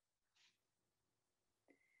Chair.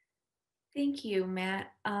 Thank you,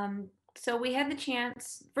 Matt. So we had the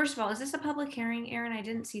chance, first of all, is this a public hearing, Aaron? I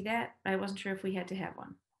didn't see that. I wasn't sure if we had to have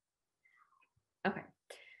one. Okay.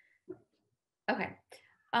 Okay.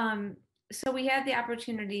 So we had the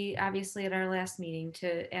opportunity, obviously, at our last meeting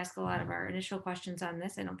to ask a lot of our initial questions on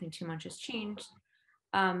this. I don't think too much has changed.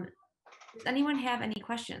 Does anyone have any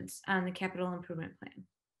questions on the capital improvement plan?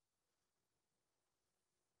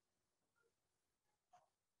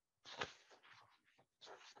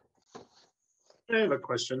 I have a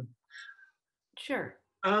question. Sure.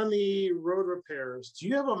 On the road repairs, do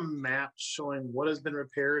you have a map showing what has been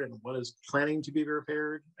repaired and what is planning to be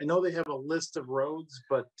repaired? I know they have a list of roads,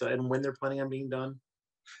 but and when they're planning on being done.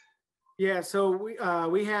 Yeah, so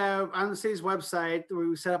we have on the city's website,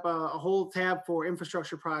 we set up a whole tab for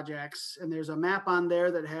infrastructure projects, and there's a map on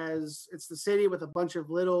there that has, it's the city with a bunch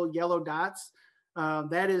of little yellow dots.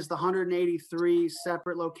 That is the 183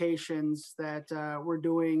 separate locations that we're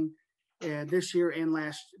doing this year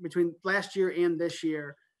and between last year and this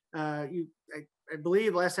year. I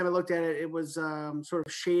believe last time I looked at it, it was sort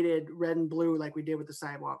of shaded red and blue like we did with the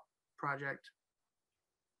sidewalk project.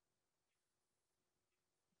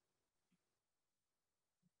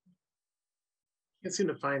 Can't seem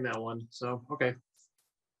to find that one, so okay.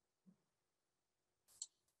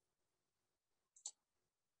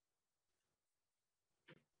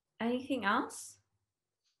 Anything else?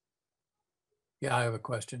 Yeah, I have a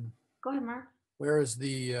question. Go ahead, Mark. Where is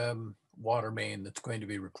the water main that's going to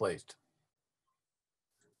be replaced?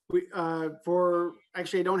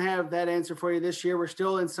 Actually, I don't have that answer for you this year. We're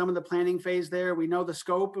still in some of the planning phase there. We know the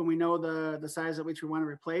scope and we know the size at which we want to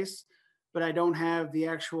replace, but I don't have the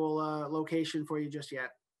actual location for you just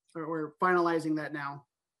yet. We're finalizing that now.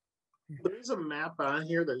 There is a map on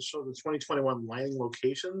here that shows the 2021 lining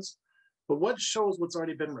locations, but what shows what's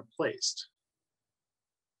already been replaced?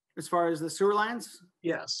 As far as the sewer lines?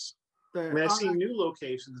 Yes. I mean, I see new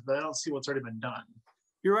locations, but I don't see what's already been done.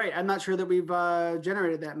 You're right. I'm not sure that we've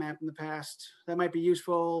generated that map in the past. That might be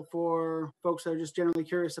useful for folks that are just generally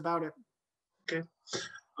curious about it. Okay.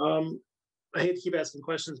 I hate to keep asking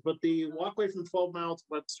questions, but the walkway from 12 Mile to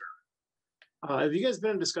Webster, have you guys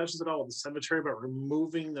been in discussions at all with the cemetery about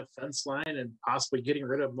removing the fence line and possibly getting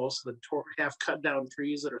rid of most of the half cut down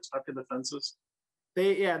trees that are stuck in the fences?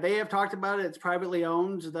 They have talked about it. It's privately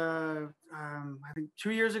owned. I think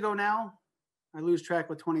 2 years ago now, I lose track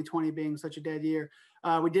with 2020 being such a dead year.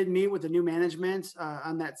 We did meet with the new management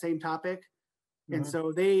on that same topic. And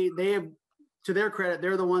so they have, to their credit,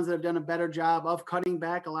 they're the ones that have done a better job of cutting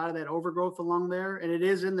back a lot of that overgrowth along there. And it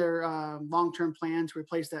is in their long-term plan to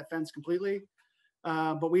replace that fence completely.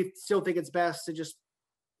 But we still think it's best to just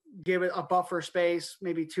give it a buffer space,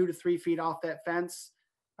 maybe 2 to 3 feet off that fence,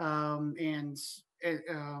 and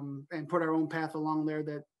put our own path along there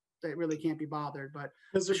that really can't be bothered. But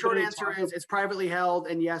the short answer is it's privately held,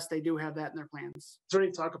 and yes, they do have that in their plans. Is there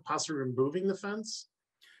any talk of possibly removing the fence?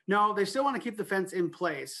 No, they still want to keep the fence in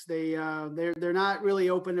place. They're not really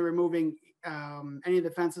open to removing any of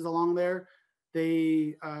the fences along there.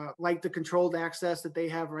 They like the controlled access that they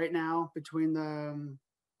have right now between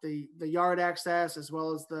the yard access as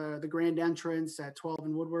well as the grand entrance at 12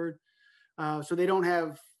 and Woodward. So they don't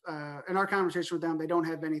have, in our conversation with them, they don't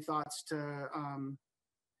have any thoughts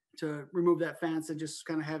to remove that fence and just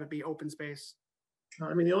kind of have it be open space.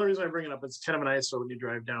 I mean, the only reason I bring it up, it's kind of an eyesore when you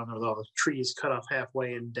drive down there with all the trees cut off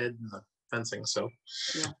halfway and dead in the fencing. So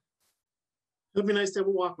yeah, it'd be nice to have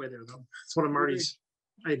a walkway there, though. It's one of Marty's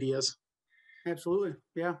ideas. Absolutely,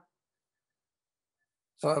 yeah.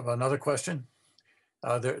 So I have another question.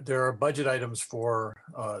 There are budget items for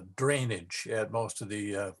drainage at most of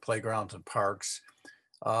the playgrounds and parks.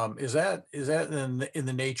 Is that in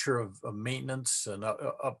the nature of maintenance and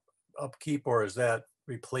upkeep, or is that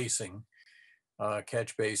replacing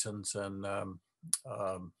catch basins and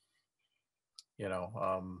you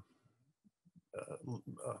know,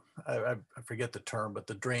 I forget the term, but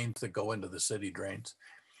the drains that go into the city drains?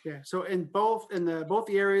 Yeah, so in both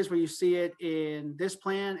the areas where you see it in this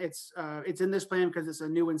plan, it's in this plan because it's a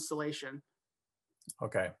new installation.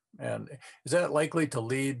 Okay, and is that likely to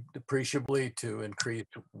lead appreciably to increased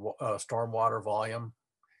stormwater volume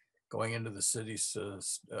going into the city's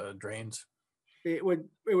drains? It would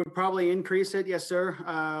probably increase it, yes,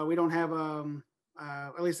 sir. We don't have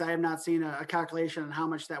at least I have not seen a calculation on how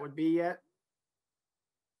much that would be yet.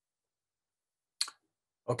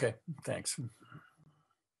 Okay, thanks.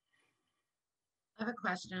 I have a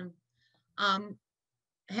question.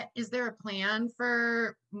 Is there a plan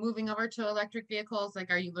for moving over to electric vehicles?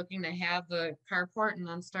 Like, are you looking to have the carport and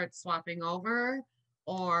then start swapping over?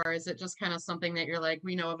 Or is it just kind of something that you're like,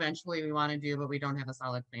 we know eventually we want to do, but we don't have a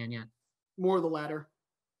solid plan yet? More the latter.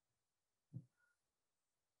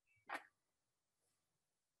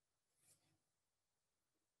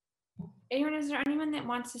 Aaron, is there anyone that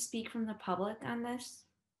wants to speak from the public on this?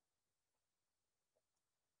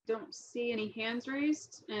 Don't see any hands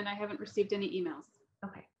raised, and I haven't received any emails.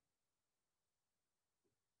 Okay.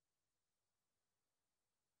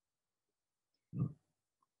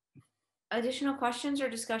 Additional questions or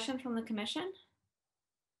discussion from the commission?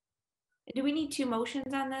 Do we need 2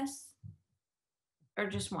 motions on this? Or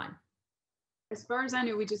just one? As far as I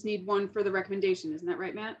knew, we just need one for the recommendation. Isn't that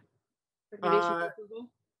right, Matt? Recommendation for approval?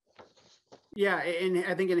 Yeah, and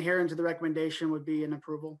I think inherent to the recommendation would be an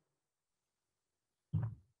approval.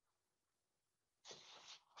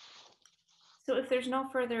 So if there's no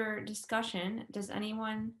further discussion, does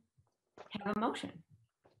anyone have a motion?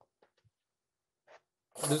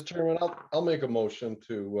 Mr. Chairman, I'll make a motion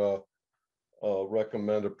to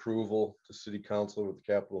recommend approval to City Council with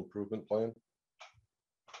the capital improvement plan.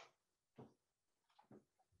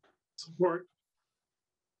 Support.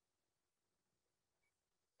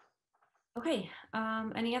 Okay,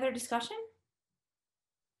 any other discussion?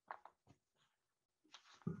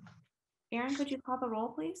 Aaron, could you call the roll,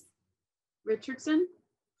 please? Richardson,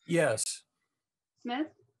 Yes. Smith,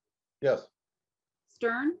 Yes.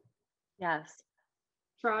 Stern, Yes.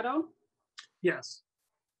 Trotto, Yes.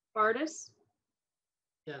 Bardis,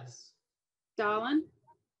 Yes. Dahlin,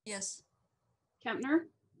 Yes. Kempner,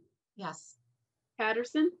 Yes.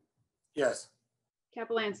 Patterson, Yes.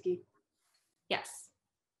 Kapelansky. Yes.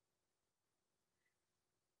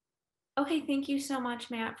 Okay, thank you so much,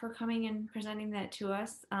 Matt, for coming and presenting that to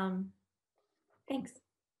us. Thanks.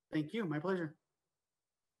 Thank you, my pleasure.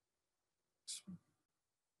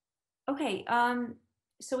 Okay,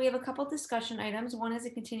 so we have a couple discussion items. One is a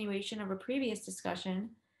continuation of a previous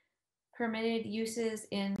discussion. Permitted uses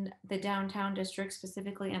in the downtown district,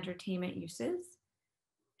 specifically entertainment uses.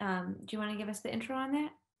 Do you want to give us the intro on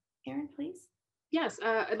that, Aaron, please? Yes,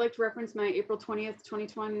 I'd like to reference my April 20th,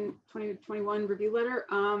 2021 review letter.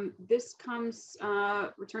 This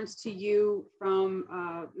returns to you from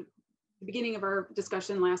the beginning of our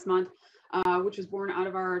discussion last month, which was born out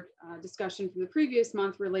of our discussion from the previous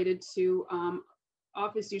month related to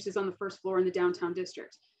office uses on the first floor in the downtown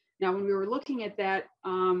district. Now, when we were looking at that,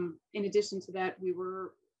 in addition to that, we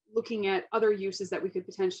were looking at other uses that we could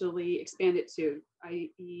potentially expand it to,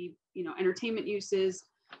 i.e., entertainment uses,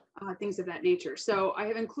 things of that nature. So I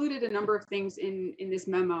have included a number of things in this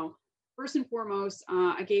memo. First and foremost,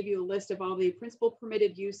 I gave you a list of all the principal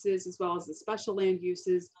permitted uses as well as the special land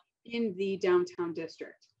uses in the downtown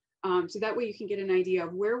district. So that way you can get an idea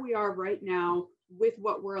of where we are right now with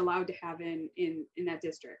what we're allowed to have in that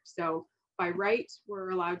district. So by right,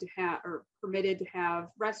 we're allowed to have or permitted to have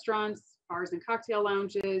restaurants, bars and cocktail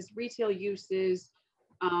lounges, retail uses,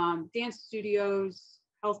 dance studios,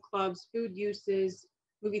 health clubs, food uses,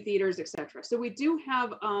 movie theaters, etc. So we do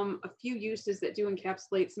have a few uses that do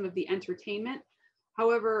encapsulate some of the entertainment.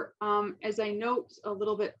 However, as I note a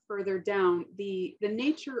little bit further down, the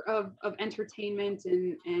nature of entertainment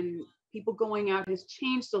and people going out has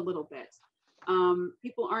changed a little bit.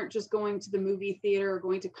 People aren't just going to the movie theater or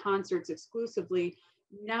going to concerts exclusively.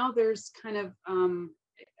 Now there's kind of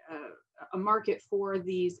a market for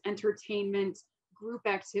these entertainment group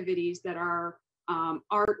activities that are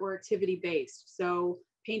art or activity based. So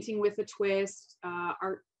painting with a twist,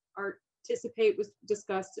 Artisipate was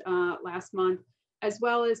discussed last month, as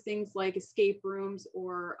well as things like escape rooms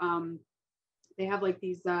or they have like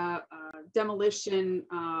these demolition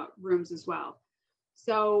rooms as well.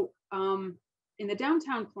 So in the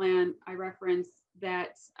downtown plan, I reference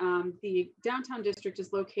that the downtown district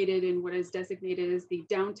is located in what is designated as the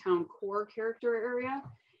downtown core character area.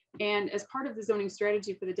 And as part of the zoning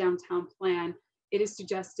strategy for the downtown plan, it is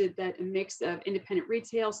suggested that a mix of independent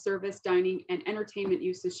retail, service, dining, and entertainment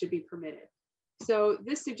uses should be permitted. So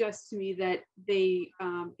this suggests to me that the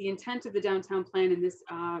intent of the downtown plan in this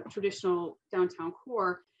traditional downtown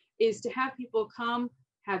core is to have people come,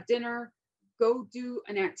 have dinner, go do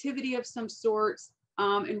an activity of some sort,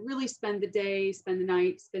 and really spend the day, spend the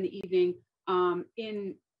night, spend the evening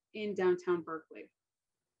in downtown Berkeley.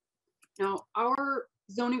 Now, our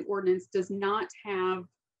zoning ordinance does not have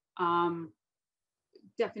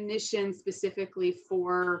definitions specifically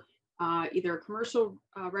for either commercial,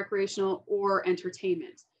 recreational, or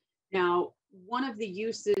entertainment. Now, one of the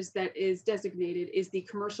uses that is designated is the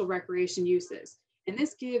commercial recreation uses. And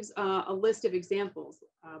this gives a list of examples: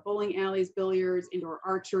 bowling alleys, billiards, indoor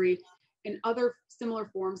archery, and other similar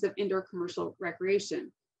forms of indoor commercial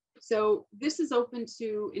recreation. So this is open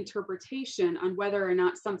to interpretation on whether or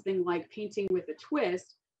not something like painting with a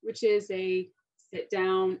twist, which is a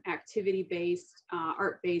sit-down, activity-based,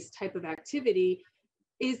 art-based type of activity,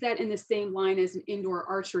 is that in the same line as an indoor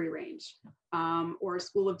archery range, or a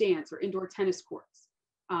school of dance, or indoor tennis courts.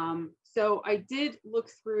 So I did look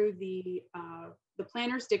through the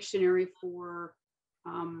Planner's Dictionary for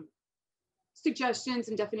suggestions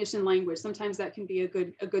and definition language. Sometimes that can be a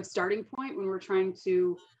good starting point when we're trying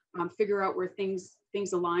to figure out where things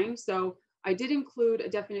align. So I did include a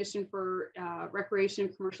definition for recreation,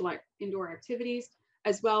 commercial indoor activities,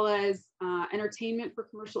 as well as entertainment for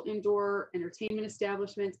commercial indoor entertainment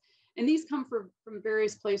establishments. And these come from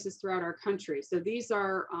various places throughout our country. So these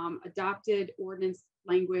are adopted ordinance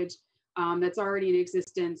language that's already in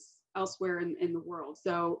existence elsewhere in the world.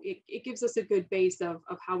 So it gives us a good base of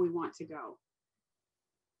how we want to go.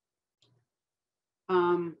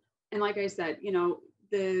 And like I said, you know,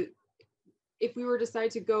 if we were to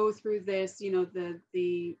decide to go through this, you know,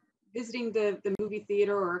 the visiting the movie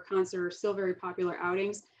theater or a concert are still very popular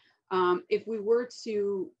outings. If we were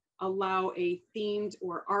to allow a themed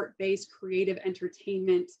or art-based creative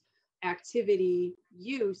entertainment activity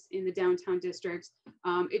use in the downtown district,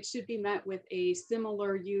 it should be met with a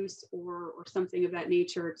similar use or something of that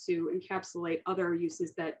nature to encapsulate other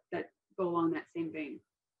uses that go along that same vein.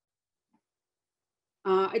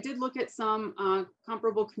 I did look at some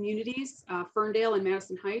comparable communities, Ferndale and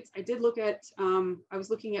Madison Heights. I did look at, I was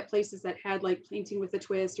looking at places that had like painting with a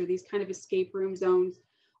twist or these kind of escape room zones.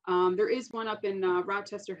 There is one up in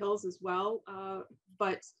Rochester Hills as well,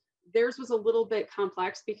 but theirs was a little bit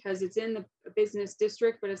complex because it's in the business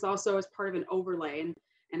district, but it's also as part of an overlay.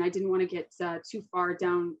 And I didn't want to get too far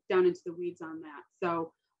down into the weeds on that.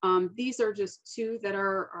 So these are just two that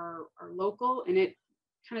are local, and it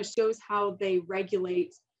kind of shows how they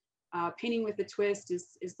regulate. Painting with a twist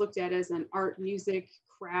is looked at as an art, music,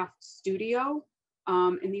 craft studio.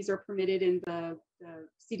 And these are permitted in the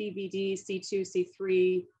CDBD, C2,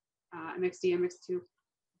 C3, MXD, MX2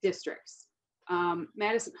 districts.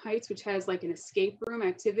 Madison Heights, which has like an escape room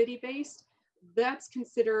activity based, that's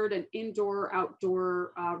considered an indoor,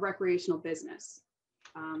 outdoor recreational business.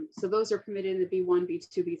 So those are permitted in the B1,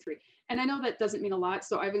 B2, B3. And I know that doesn't mean a lot.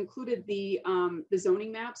 So I've included the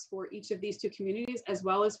zoning maps for each of these two communities as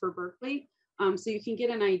well as for Berkeley. So you can get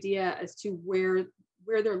an idea as to where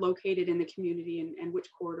they're located in the community and which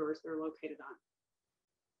corridors they're located on.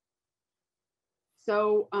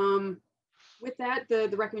 So with that,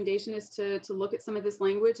 the recommendation is to look at some of this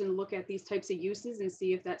language and look at these types of uses and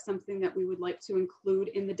see if that's something that we would like to include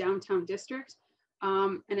in the downtown district.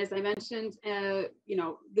 And as I mentioned, you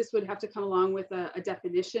know, this would have to come along with a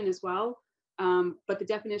definition as well. But the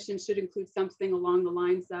definition should include something along the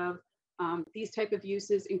lines of these type of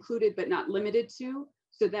uses included but not limited to.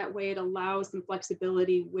 So that way it allows some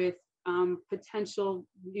flexibility with potential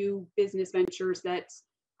new business ventures that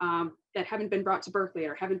haven't been brought to Berkeley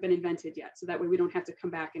or haven't been invented yet. So that way we don't have to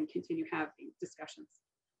come back and continue having discussions.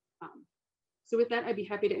 So with that, I'd be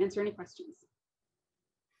happy to answer any questions.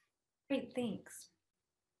 Great, thanks.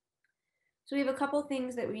 So we have a couple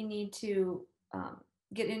things that we need to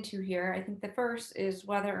get into here. I think the first is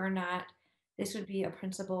whether or not this would be a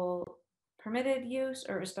principal permitted use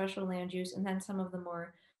or a special land use, and then some of the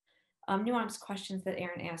more nuanced questions that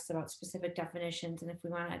Aaron asked about specific definitions, and if we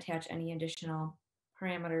want to attach any additional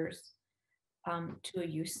parameters to a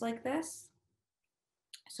use like this.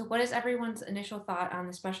 So what is everyone's initial thought on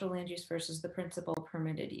the special land use versus the principal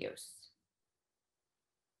permitted use?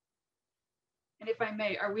 And if I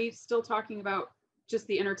may, are we still talking about just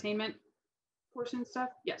the entertainment portion stuff?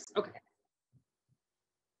 Yes, okay.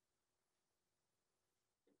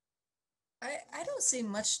 I don't see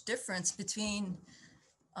much difference between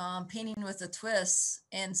painting with a twist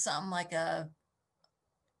and something like a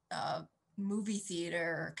movie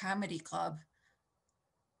theater or comedy club.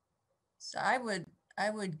 So I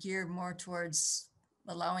would gear more towards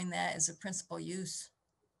allowing that as a principal use.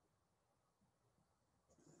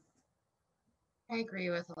 I agree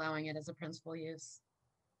with allowing it as a principal use.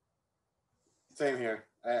 Same here.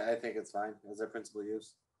 I think it's fine as a principal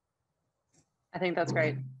use. I think that's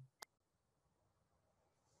great.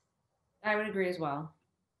 I would agree as well.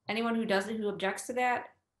 Anyone who doesn't, who objects to that?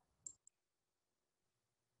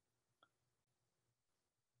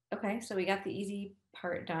 Okay, so we got the easy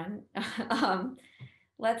part done.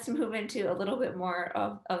 Let's move into a little bit more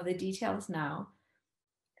of the details now.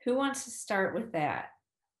 Who wants to start with that?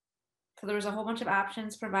 So there was a whole bunch of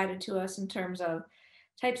options provided to us in terms of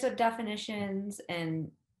types of definitions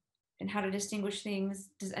and how to distinguish things.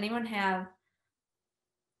 Does anyone have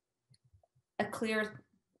a clear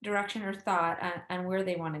direction or thought on where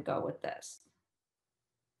they want to go with this?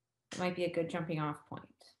 It might be a good jumping off point.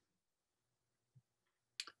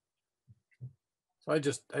 So I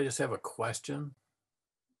just have a question.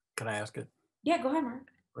 Can I ask it? Yeah, go ahead,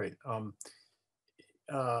 Mark. Great.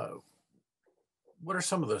 What are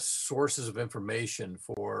some of the sources of information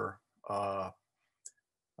for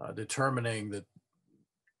determining that,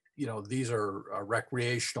 you know, these are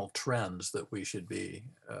recreational trends that we should be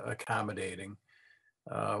accommodating?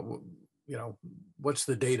 You know, what's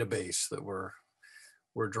the database that we're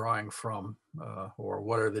drawing from, or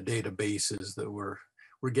what are the databases that we're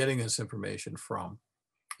getting this information from?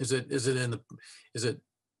 Is it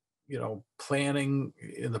you know, planning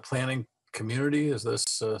in the planning community? Is this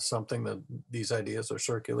something that these ideas are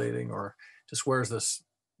circulating, or just where's this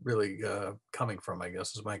really coming from, I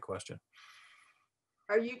guess is my question.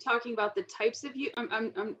 Are you talking about the types of you?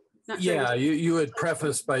 I'm not sure. Yeah, you had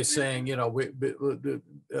prefaced by saying, you know,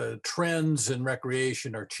 trends in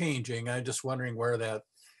recreation are changing. I'm just wondering where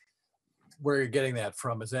you're getting that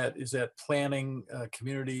from. Is that planning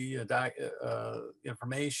community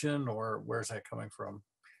information, or where's that coming from?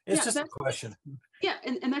 It's just a question. Yeah,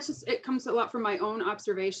 and that's just, it comes a lot from my own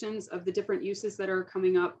observations of the different uses that are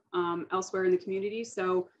coming up elsewhere in the community.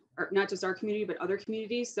 So, or not just our community, but other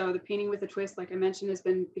communities. So the painting with a twist, like I mentioned, has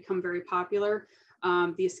become very popular.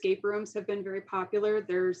 The escape rooms have been very popular.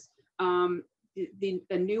 There's the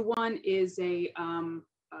new one is a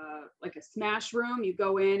like a smash room. You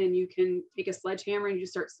go in and you can take a sledgehammer and you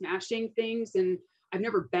just start smashing things. And I've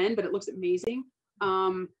never been, but it looks amazing.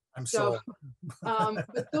 But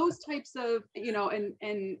those types of, you know,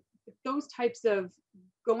 and those types of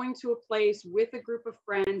going to a place with a group of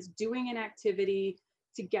friends, doing an activity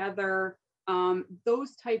together,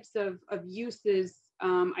 those types of uses,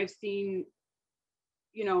 I've seen,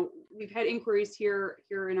 you know, we've had inquiries here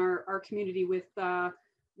in our community with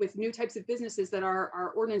new types of businesses that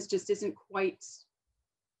our ordinance just isn't quite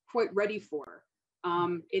ready for.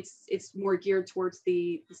 It's more geared towards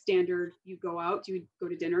the standard, you go out, you go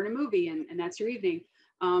to dinner and a movie, and that's your evening.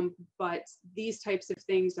 But these types of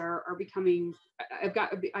things are becoming,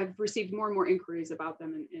 I've received more and more inquiries about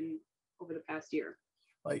them in over the past year.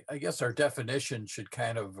 I guess our definition should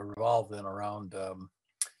kind of revolve then around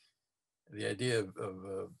the idea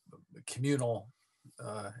of communal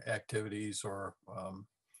activities or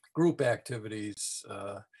group activities,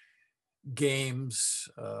 games,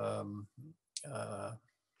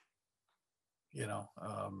 you know,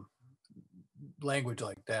 language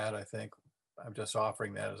like that. I think I'm just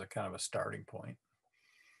offering that as a kind of a starting point.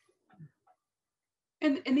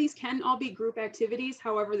 And these can all be group activities.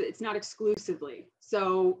 However, it's not exclusively.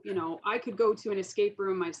 So, you know, I could go to an escape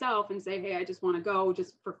room myself and say, hey, I just want to go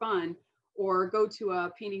just for fun, or go to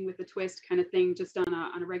a painting with a twist kind of thing just on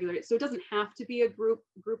a regular. So it doesn't have to be a group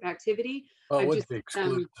activity. Well, it would be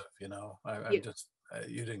exclusive, you know.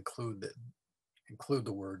 You'd include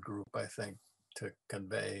the word group, I think, to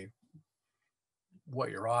convey what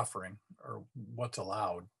you're offering or what's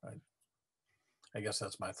allowed. I guess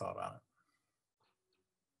that's my thought on it.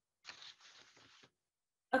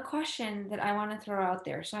 A question that I want to throw out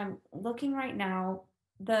there. So I'm looking right now,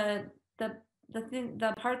 the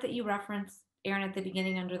part that you referenced, Aaron, at the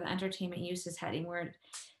beginning under the entertainment uses heading, where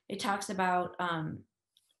it talks about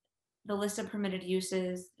the list of permitted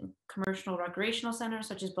uses, commercial recreational centers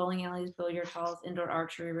such as bowling alleys, billiard halls, indoor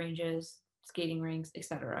archery ranges, skating rinks,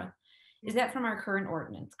 etc. Is that from our current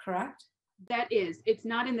ordinance, correct? That is. It's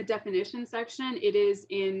not in the definition section. It is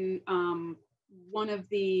in one of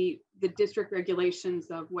the district regulations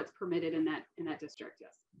of what's permitted in that district.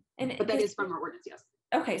 Yes. But that is from our ordinance. Yes.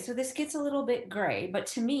 Okay, so this gets a little bit gray, but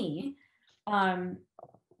to me,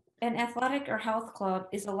 an athletic or health club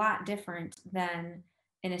is a lot different than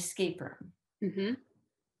an escape room. Mhm.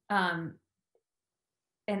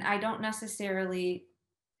 And I don't necessarily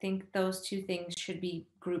think those two things should be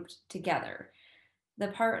grouped together. The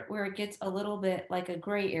part where it gets a little bit like a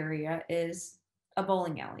gray area is a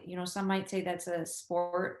bowling alley. You know, some might say that's a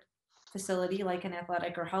sport facility like an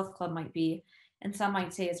athletic or health club might be, and some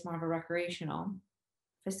might say it's more of a recreational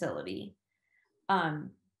facility. I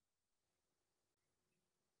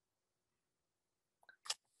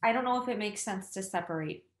don't know if it makes sense to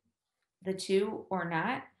separate the two or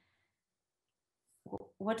not.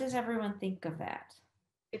 What does everyone think of that?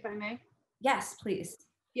 If I may. Yes, please.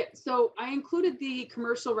 Yeah, so I included the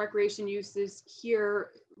commercial recreation uses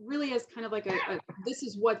here really as kind of like this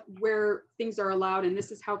is where things are allowed and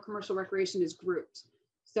this is how commercial recreation is grouped.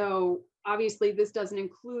 So obviously this doesn't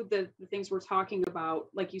include the things we're talking about,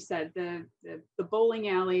 like you said, the bowling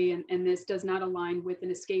alley, and this does not align with an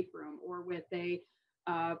escape room or with a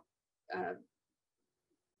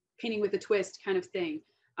painting with a twist kind of thing.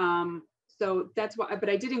 So that's why, but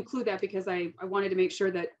I did include that because I wanted to make sure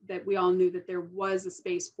that we all knew that there was a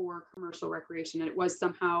space for commercial recreation and it was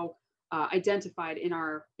somehow identified in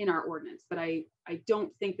our ordinance, but I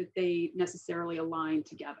don't think that they necessarily align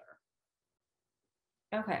together.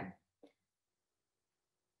 Okay.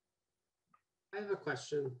 I have a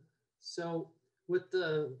question. So with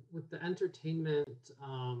the entertainment,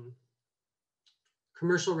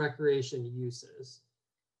 commercial recreation uses,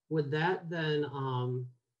 would that then,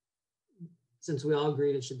 since we all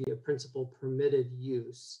agreed it should be a principal permitted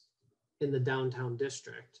use in the downtown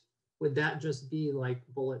district, would that just be like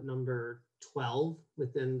bullet number 12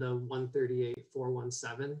 within the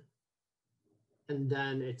 138.417? And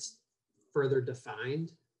then it's further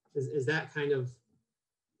defined? Is that kind of,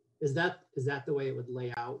 is that the way it would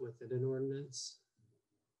lay out within an ordinance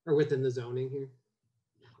or within the zoning here?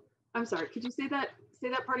 I'm sorry, could you say that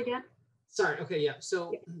part again? Sorry, okay, yeah.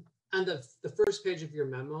 So on the first page of your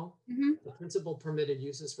memo, the principal permitted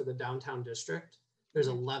uses for the downtown district, there's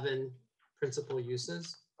 11 principal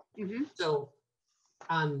uses. So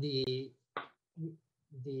on the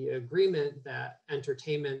agreement that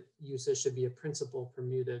entertainment uses should be a principal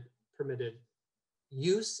permitted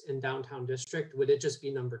use in downtown district, would it just be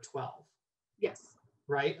number 12? Yes.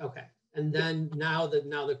 Right, okay. And then now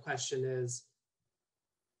the question is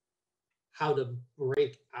how to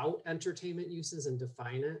break out entertainment uses and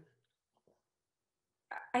define it.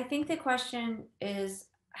 I think the question is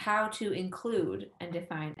how to include and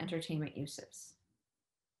define entertainment uses.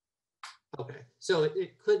 Okay, so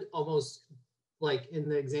it could almost, like in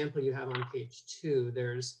the example you have on page 2,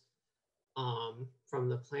 there's from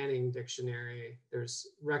the planning dictionary, there's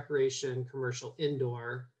recreation, commercial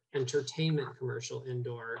indoor, entertainment, commercial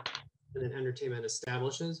indoor, and then entertainment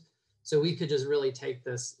establishes. So we could just really take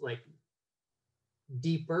this like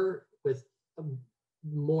deeper with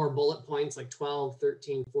more bullet points like 12,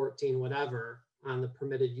 13, 14, whatever on the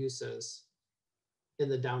permitted uses in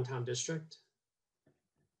the downtown district.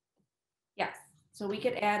 Yes, so we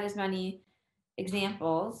could add as many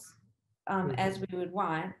examples as we would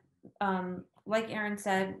want. Like Aaron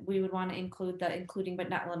said, we would want to include the including but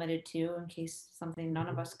not limited to, in case something none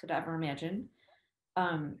of us could ever imagine,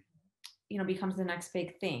 becomes the next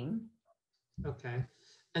big thing. Okay,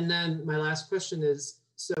 and then my last question is,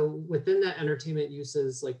 so within that entertainment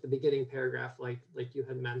uses, like the beginning paragraph, like you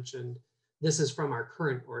had mentioned, this is from our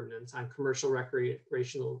current ordinance on commercial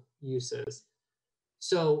recreational uses.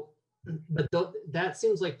 So, but that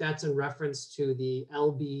seems like that's in reference to the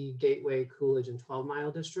LB, Gateway, Coolidge, and 12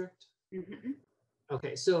 Mile district.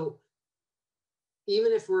 Okay, so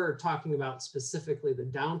even if we're talking about specifically the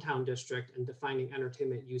downtown district and defining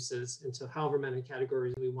entertainment uses into however many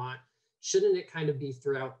categories we want, shouldn't it kind of be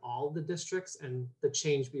throughout all the districts and the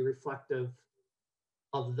change be reflective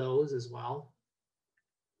of those as well?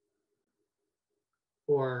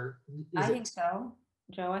 Or I think so,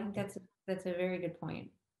 Joe. I think that's a very good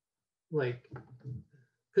point. Like,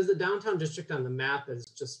 because the downtown district on the map is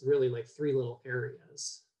just really like 3 little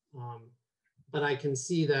areas. But I can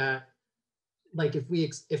see that, like, if we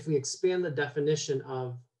expand the definition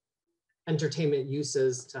of entertainment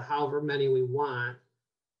uses to however many we want,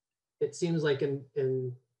 it seems like in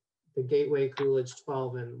the Gateway, Coolidge,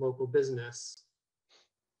 12, and local business,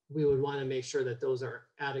 we would want to make sure that those are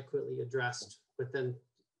adequately addressed within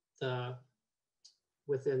the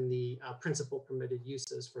principal permitted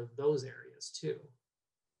uses for those areas too,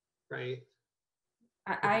 right?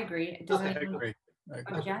 I agree. Does I anyone agree.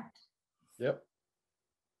 object? Yep.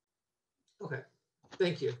 Okay,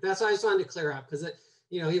 thank you. That's why I just wanted to clear up, because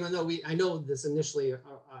even though I know this initially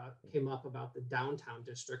came up about the downtown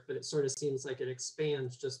district, but it sort of seems like it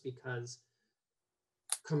expands just because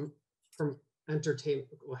from entertainment,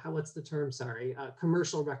 what's the term? Sorry,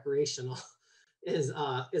 commercial recreational is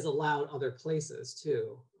allowed other places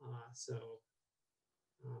too.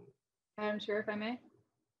 I'm sure if I may.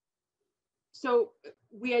 So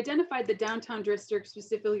we identified the downtown district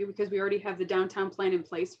specifically because we already have the downtown plan in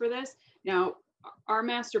place for this. Now, our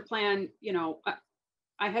master plan, you know,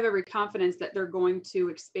 I have every confidence that they're going to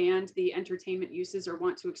expand the entertainment uses or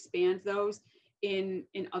want to expand those in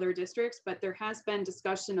other districts, but there has been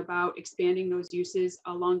discussion about expanding those uses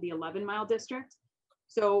along the 11-mile district.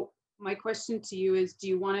 So my question to you is, do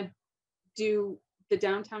you want to do the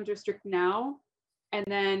downtown district now and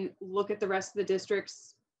then look at the rest of the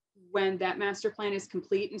districts when that master plan is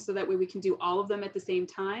complete, and so that way we can do all of them at the same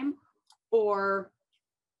time? Or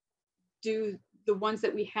do the ones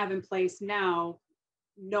that we have in place now,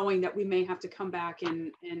 knowing that we may have to come back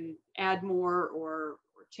and add more or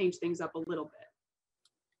change things up a little bit?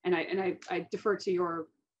 And I defer to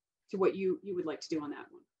what you would like to do on that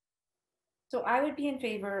one. So I would be in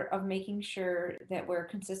favor of making sure that we're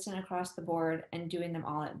consistent across the board and doing them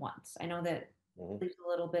all at once. I know that there's a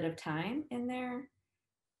little bit of time in there.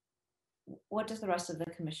 What does the rest of the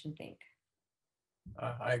commission think?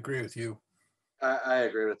 I agree with you. I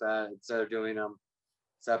agree with that. Instead of doing them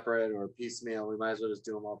separate or piecemeal, we might as well just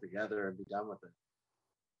do them all together and be done with it.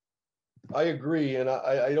 I agree, and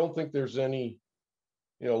I don't think there's any,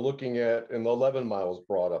 you know, looking at, and the 11 miles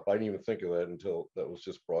brought up. I didn't even think of that until that was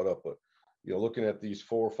just brought up. But you know, looking at these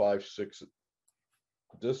 4, 5, 6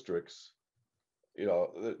 districts, you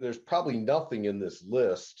know, there's probably nothing in this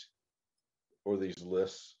list or these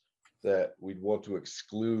lists that we'd want to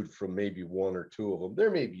exclude from maybe 1 or 2 of them. There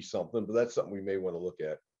may be something, but that's something we may want to look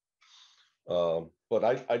at. But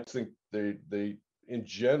I think they in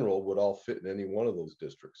general would all fit in any one of those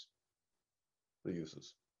districts, the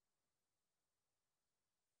uses.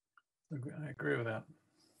 I agree with that.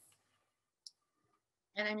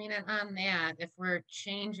 And I mean, and on that, if we're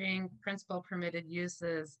changing principal permitted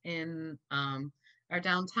uses in our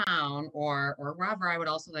downtown or wherever, I would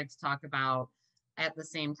also like to talk about at the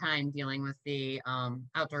same time dealing with the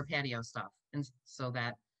outdoor patio stuff, and so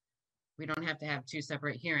that we don't have to have 2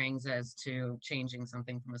 separate hearings as to changing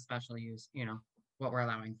something from a special use, you know, what we're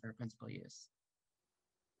allowing for principal use.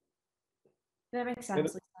 That makes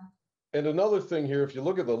sense, Lisa. And another thing here, if you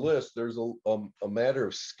look at the list, there's a matter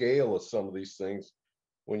of scale of some of these things.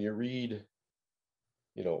 When you read,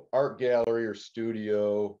 you know, art gallery or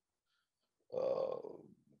studio, blah,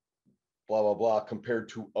 blah, blah, compared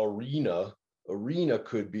to arena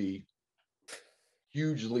could be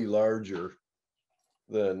hugely larger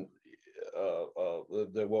than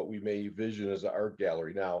what we may envision as an art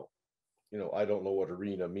gallery. Now, you know, I don't know what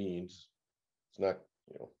arena means. It's not,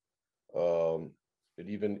 you know, it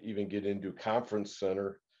even get into conference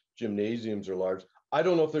center, gymnasiums are large. I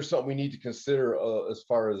don't know if there's something we need to consider as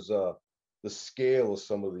far as the scale of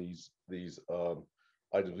some of these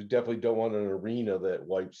items. We definitely don't want an arena that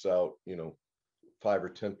wipes out, you know, 5 or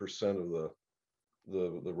 10% of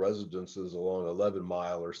the residences along 11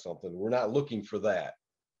 mile or something. We're not looking for that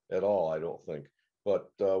at all, I don't think. But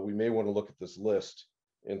we may want to look at this list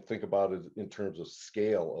and think about it in terms of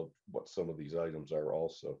scale of what some of these items are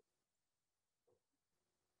also.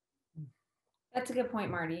 That's a good point,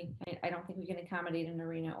 Marty. I don't think we can accommodate an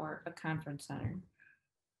arena or a conference center.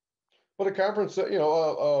 But a conference, you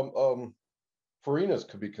know, arenas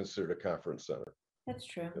could be considered a conference center. That's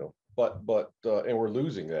true. You know, but and we're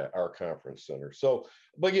losing that, our conference center. So,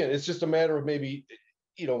 but again, it's just a matter of maybe,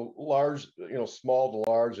 you know, large, you know, small to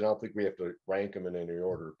large, and I don't think we have to rank them in any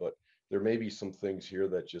order, but there may be some things here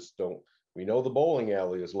that just don't. We know the bowling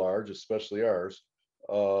alley is large, especially ours.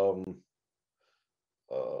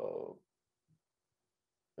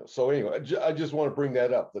 So anyway, I just want to bring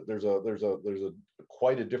that up, that there's a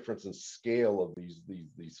quite a difference in scale of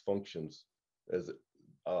these functions as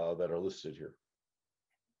that are listed here.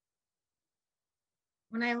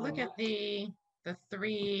 When I look at the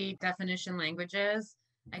 3 definition languages,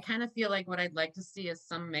 I kind of feel like what I'd like to see is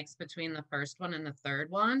some mix between the first one and the third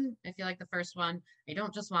one. I feel like the first one, I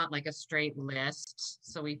don't just want like a straight list.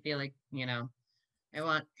 So we feel like, you know, I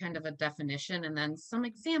want kind of a definition and then some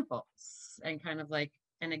examples, and kind of like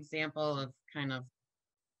an example of kind of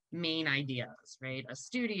main ideas, right? A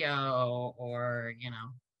studio, or, you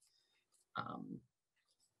know,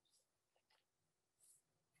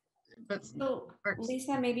 but so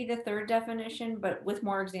Lisa, maybe the 3rd definition, but with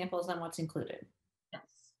more examples on what's included. Yes,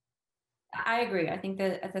 I agree. I think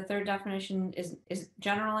that the 3rd definition is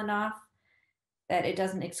general enough that it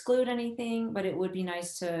doesn't exclude anything, but it would be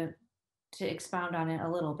nice to to expound on it a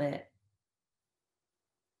little bit.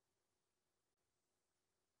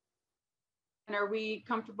 And are we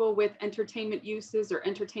comfortable with entertainment uses or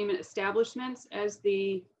entertainment establishments as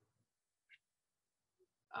the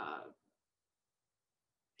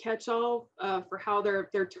catch-all for how they're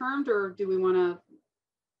termed, or do we want to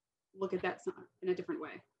look at that in a different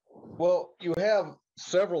way? Well, you have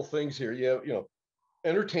several things here. You have,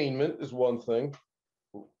 entertainment is one thing.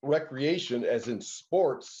 Recreation, as in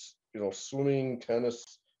sports, swimming,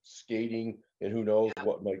 tennis, skating, and who knows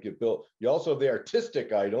what might get built. You also have the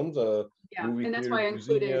artistic items, Yeah, movie and that's theater, why I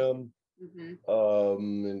included. museum, Mhm.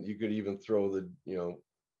 and you could even throw the,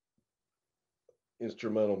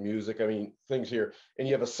 instrumental music. I mean, things here, and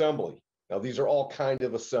you have assembly. Now, these are all kind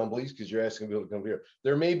of assemblies because you're asking people to come here.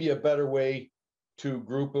 There may be a better way to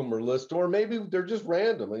group them or list, or maybe they're just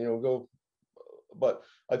random and go. But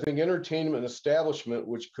I think entertainment establishment,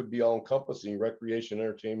 which could be all encompassing, recreation,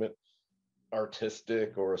 entertainment,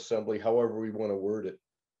 artistic, or assembly, however we want to word it,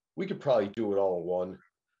 we could probably do it all in one.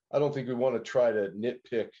 I don't think we want to try to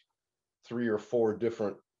nitpick 3 or 4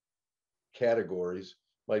 different categories.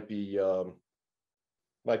 Might be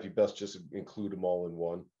best just to include them all in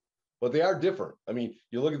one. But they are different. I mean,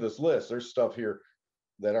 you look at this list, there's stuff here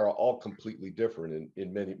that are all completely different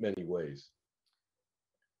in many, many ways.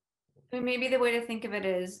 I mean, maybe the way to think of it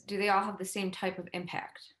is, do they all have the same type of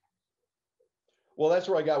impact? Well, that's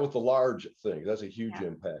where I got with the large thing. That's a huge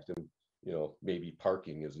impact. And, maybe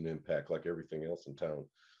parking is an impact like everything else in town.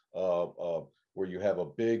 Where you have a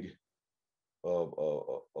big, a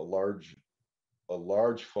large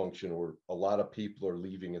function where a lot of people are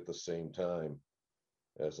leaving at the same time,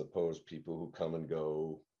 as opposed to people who come and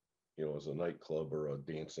go, as a nightclub or a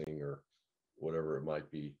dancing or whatever it might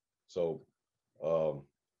be. So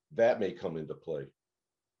that may come into play.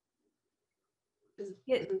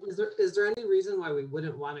 Is there any reason why we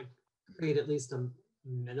wouldn't want to create at least a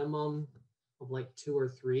minimum of like 2 or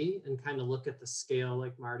 3 and kind of look at the scale,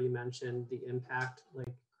 like Marty mentioned, the impact, like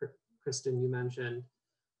Kristen, you mentioned,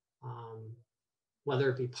 whether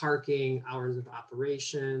it be parking, hours of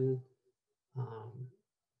operation,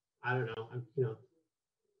 I don't know,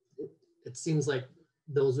 it seems like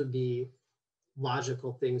those would be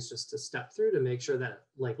logical things just to step through to make sure that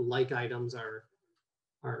like items are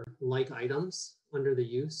like items under the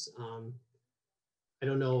use. I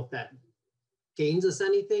don't know if that gains us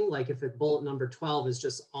anything. Like if it bullet number 12 is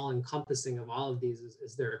just all encompassing of all of these,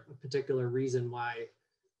 is there a particular reason why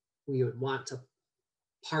we would want to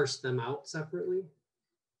parse them out separately?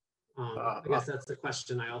 I guess that's the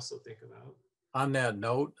question I also think about. On that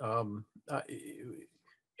note,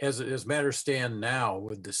 as matters stand now,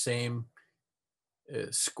 with the same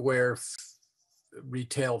square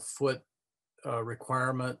retail foot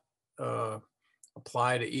requirement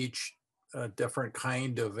apply to each different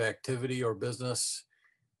kind of activity or business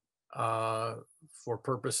for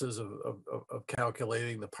purposes of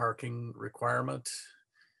calculating the parking requirement?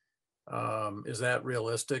 Is that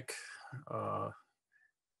realistic?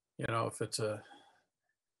 If it's a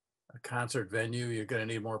concert venue, you're going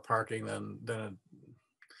to need more parking than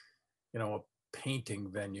a painting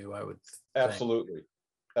venue, I would think.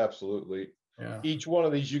 Absolutely. Yeah. Each one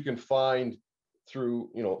of these you can find through,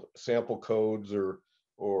 sample codes or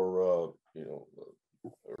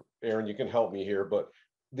Aaron, you can help me here, but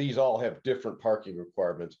these all have different parking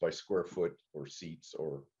requirements by square foot or seats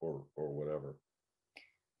or whatever.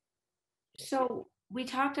 So we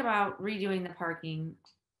talked about redoing the parking,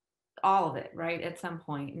 all of it, right? At some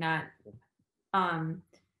point, not,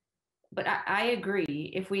 but I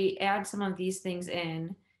agree. If we add some of these things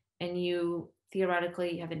in, and you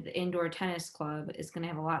theoretically have an indoor tennis club, is going to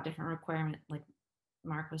have a lot different requirement, like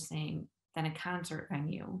Mark was saying, than a concert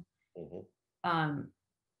venue.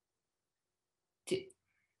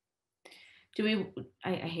 Do we,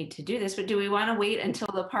 I hate to do this, but do we want to wait until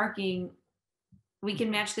the parking, we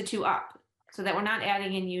can match the two up so that we're not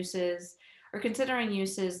adding in uses or considering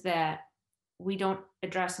uses that we don't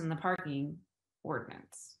address in the parking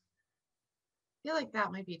ordinance? I feel like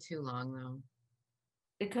that might be too long though.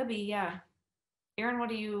 It could be, yeah. Aaron,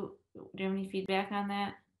 do you have any feedback on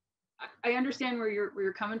that? I understand where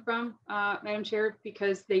you're coming from, Madam Chair,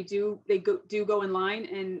 because they do go in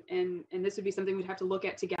line, and this would be something we'd have to look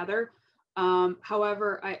at together.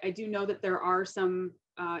 However, I do know that there are some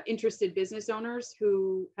interested business owners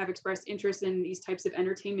who have expressed interest in these types of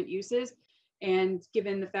entertainment uses, and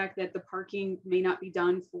given the fact that the parking may not be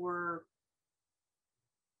done for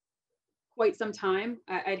quite some time,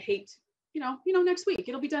 I'd hate, next week,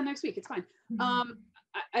 it'll be done next week, it's fine.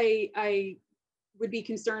 I would be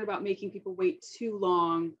concerned about making people wait too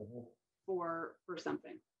long for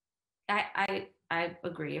something. I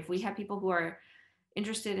agree. If we have people who are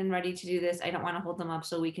interested and ready to do this, I don't want to hold them up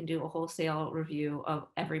so we can do a wholesale review of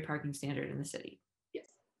every parking standard in the city. Yes.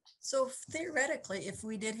 So theoretically, if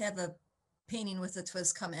we did have a painting with a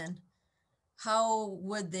twist come in, how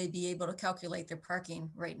would they be able to calculate their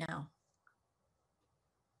parking right now?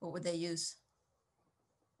 What would they use?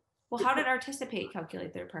 Well, how did Artisipate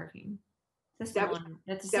calculate their parking? It's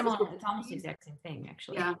almost the exact same thing,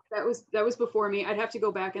 actually. Yeah, that was before me. I'd have to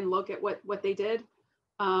go back and look at what they did.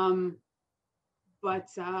 But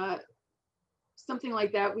something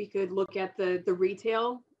like that, we could look at the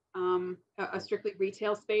retail. A strictly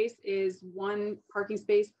retail space is 1 parking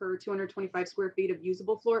space per 225 square feet of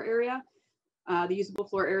usable floor area. The usable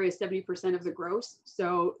floor area is 70% of the gross.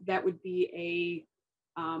 So that would be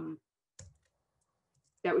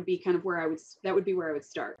that would be kind of where I would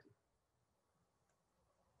start.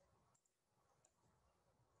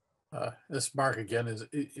 This Mark again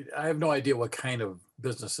I have no idea what kind of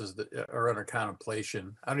businesses that are under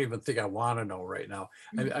contemplation. I don't even think I want to know right now.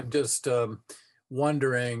 I'm just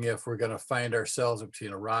wondering if we're going to find ourselves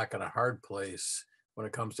between a rock and a hard place when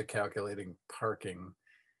it comes to calculating parking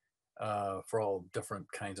for all different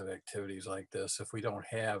kinds of activities like this. If we don't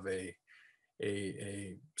have a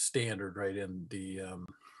standard right in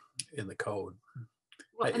the code.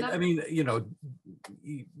 Well, I mean, you know,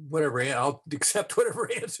 whatever, I'll accept whatever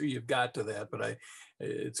answer you've got to that, but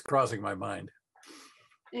it's crossing my mind.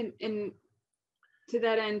 And to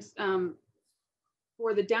that end,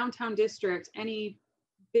 for the downtown district, any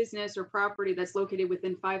business or property that's located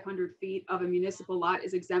within 500 feet of a municipal lot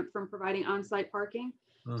is exempt from providing on-site parking.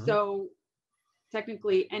 Mm-hmm. So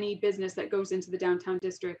technically, any business that goes into the downtown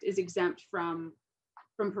district is exempt from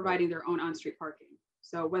providing their own on-street parking.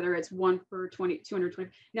 So whether it's 1 per 220.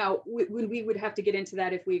 Now, we would have to get into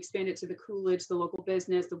that if we expand it to the Coolidge, the local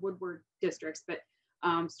business, the Woodward districts. But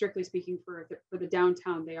strictly speaking, for the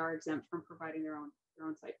downtown, they are exempt from providing their own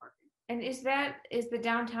site parking. And is the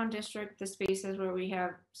downtown district the spaces where we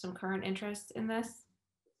have some current interest in this?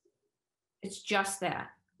 It's just that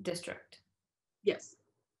district. Yes.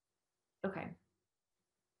 Okay.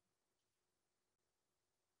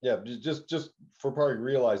 Yeah, just for parking,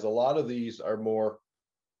 realize a lot of these are more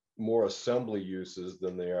assembly uses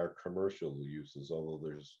than they are commercial uses, although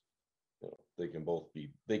there's, you know,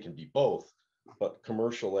 they can be both, but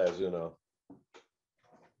commercial as in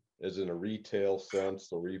a retail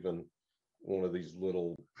sense, or even one of these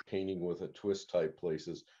little painting with a twist type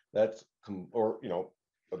places, or, you know,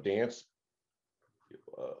 a dance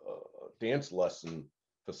lesson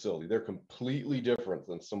facility. They're completely different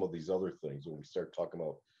than some of these other things when we start talking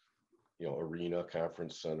about, you know, arena,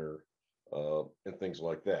 conference center, and things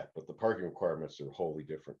like that. But the parking requirements are wholly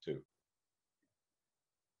different too.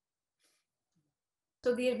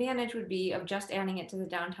 So the advantage would be of just adding it to the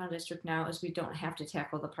downtown district now is we don't have to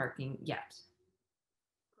tackle the parking yet.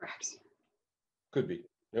 Correct. Could be,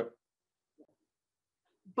 yep.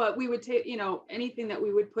 But we would take, you know, anything that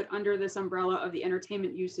we would put under this umbrella of the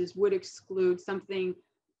entertainment uses would exclude something,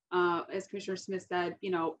 as Commissioner Smith said,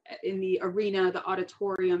 you know, in the arena, the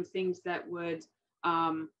auditorium, things that would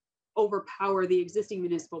overpower the existing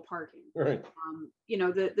municipal parking. Right. You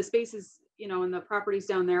know, the spaces, you know, and the properties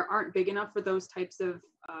down there aren't big enough for those types of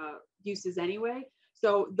uses anyway.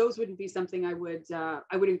 So those wouldn't be something I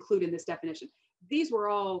would include in this definition. These were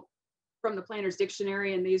all from the Planner's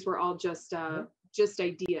Dictionary, and these were all just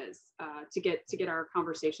ideas to get our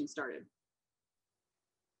conversation started.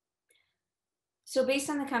 So based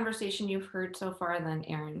on the conversation you've heard so far then,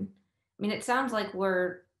 Erin, I mean, it sounds like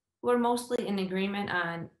we're mostly in agreement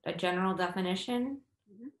on a general definition.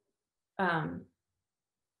 Mm-hmm.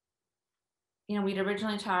 You know, we'd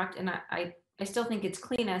originally talked, and I still think it's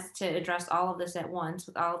cleanest to address all of this at once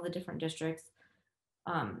with all of the different districts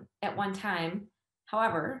at one time.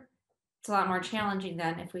 However, it's a lot more challenging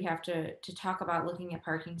then if we have to talk about looking at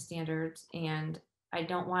parking standards, and I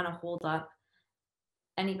don't want to hold up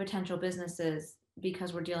any potential businesses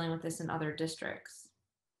because we're dealing with this in other districts.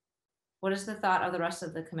 What is the thought of the rest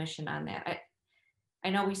of the commission on that? I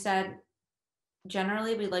know we said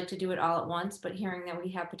generally we'd like to do it all at once, but hearing that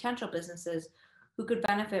we have potential businesses who could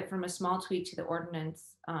benefit from a small tweak to the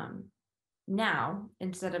ordinance now,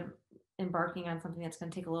 instead of embarking on something that's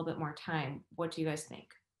going to take a little bit more time, what do you guys think?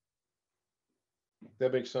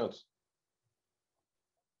 That makes sense.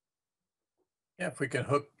 Yeah, if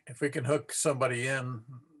we can hook somebody in,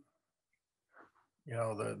 you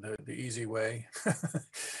know, the easy way,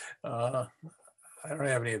 I don't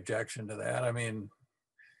have any objection to that. I mean,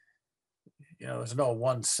 you know, there's no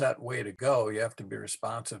one set way to go. You have to be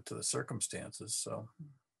responsive to the circumstances. So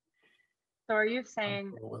are you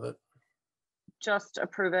saying with it, just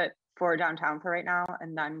approve it for downtown for right now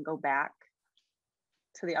and then go back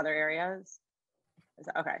to the other areas? Is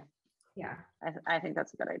that okay? Yeah. I think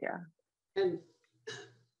that's a good idea. And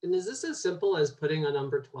is this as simple as putting a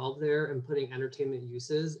number 12 there and putting entertainment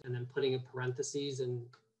uses and then putting in parentheses and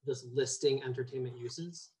just listing entertainment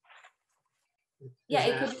uses? Yeah,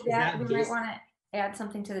 it could be that. We might basic? want to add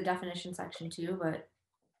something to the definition section too, but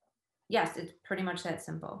yes, it's pretty much that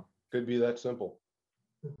simple. Could be that simple.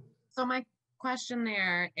 So my question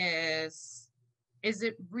there is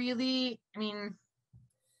it really, I mean,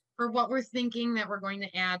 for what we're thinking that we're going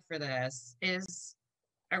to add for this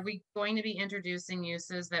are we going to be introducing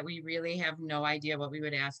uses that we really have no idea what we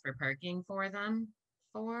would ask for parking for them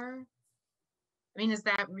for? I mean, is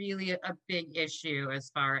that really a big issue as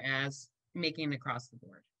far as making it across the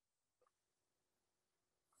board?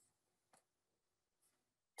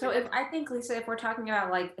 So I think, Lisa, if we're talking about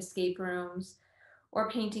like escape rooms or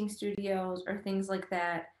painting studios or things like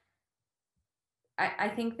that, I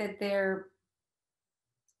think that their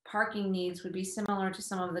parking needs would be similar to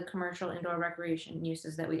some of the commercial indoor recreation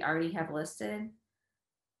uses that we already have listed.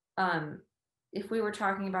 If we were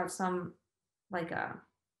talking about some like a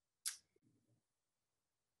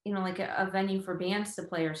venue for bands to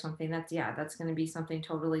play or something, that's going to be something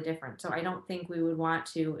totally different. So I don't think we would want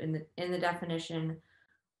to in the definition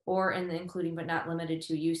or in the including but not limited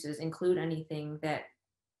to uses include anything that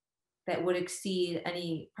would exceed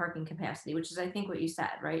any parking capacity, which is I think what you said,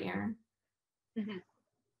 right, Erin? Mm-hmm.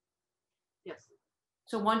 Yes.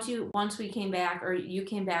 So once we came back, or you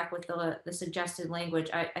came back with the suggested language,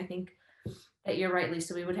 I think that you're right,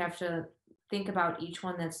 Lisa. We would have to think about each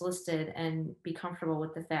one that's listed and be comfortable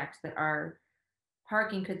with the fact that our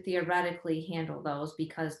parking could theoretically handle those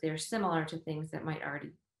because they're similar to things that might already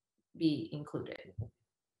be included.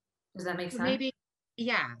 Does that make sense? Maybe,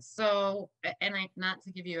 yeah. So, and not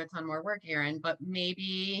to give you a ton more work, Erin, but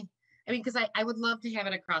maybe, I mean, because I would love to have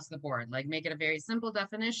it across the board, like make it a very simple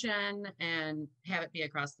definition and have it be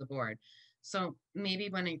across the board. So maybe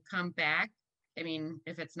when you come back, I mean,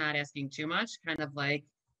 if it's not asking too much, kind of like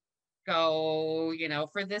go,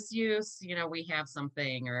 for this use, we have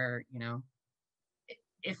something, or,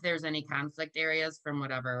 if there's any conflict areas from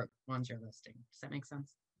whatever ones you're listing. Does that make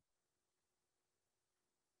sense?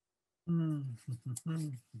 So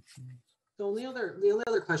the only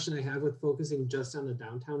other question I have with focusing just on the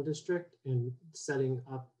downtown district and setting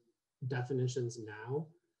up definitions now,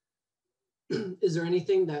 is there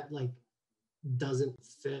anything that like doesn't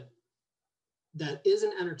fit, that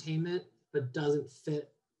isn't entertainment but doesn't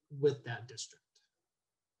fit with that district?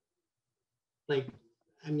 Like,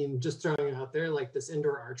 I mean, just throwing it out there, like this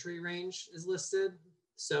indoor archery range is listed.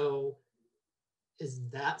 So is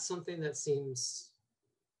that something that seems,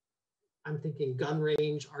 I'm thinking gun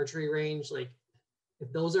range, archery range, like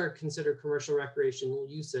if those are considered commercial recreational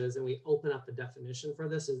uses and we open up the definition for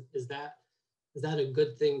this, is that a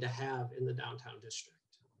good thing to have in the downtown district?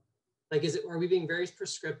 Like, are we being very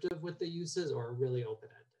prescriptive with the uses or really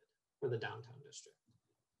open-ended for the downtown district?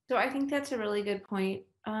 So I think that's a really good point,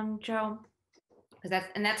 Joe, because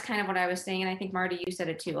that's kind of what I was saying. And I think Marty, you said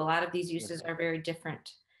it too. A lot of these uses are very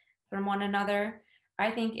different from one another.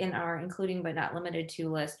 I think in our including but not limited to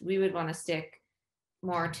list, we would want to stick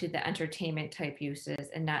more to the entertainment type uses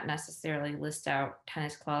and not necessarily list out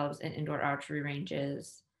tennis clubs and indoor archery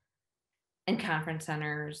ranges and conference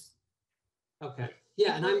centers. Okay.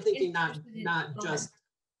 Yeah, and I'm thinking not just,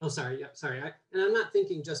 oh, sorry. Yeah, sorry. And I'm not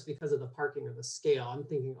thinking just because of the parking or the scale. I'm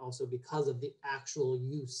thinking also because of the actual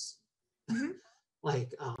use. Mm-hmm.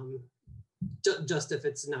 Like, just if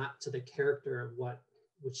it's not to the character of what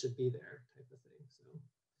should be there type of thing. So.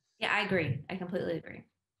 Yeah, I agree. I completely agree.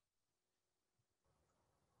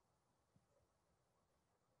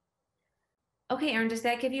 Okay, Erin, does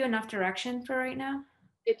that give you enough direction for right now?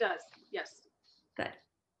 It does, yes. Good.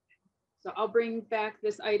 So I'll bring back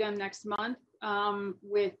this item next month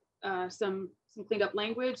with some cleaned up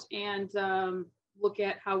language and look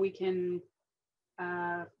at how we can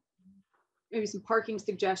maybe some parking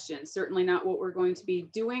suggestions. Certainly not what we're going to be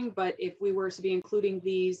doing, but if we were to be including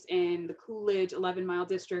these in the Coolidge 11-mile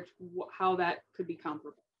district, how that could be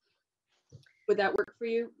comparable. Would that work for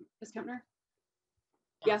you, Ms. Kempner?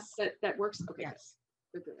 Yes, that works. Okay. Yes.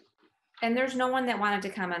 Good. And there's no one that wanted to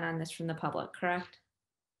comment on this from the public, correct?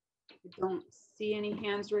 I don't see any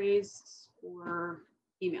hands raised or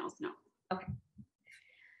emails, no. Okay.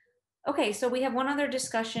 Okay, so we have one other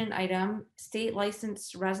discussion item, state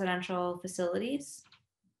licensed residential facilities.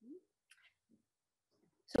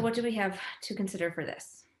 So what do we have to consider for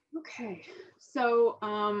this? Okay, so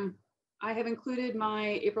I have included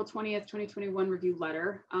my April 20th, 2021 review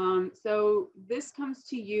letter. So this comes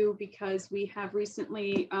to you because we have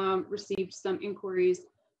recently received some inquiries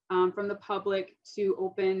from the public to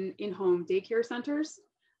open in-home daycare centers.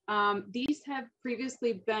 These have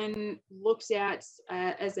previously been looked at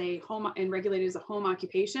as a home and regulated as a home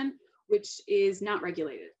occupation, which is not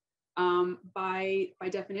regulated. By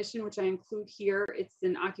definition, which I include here, it's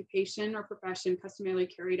an occupation or profession customarily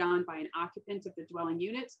carried on by an occupant of the dwelling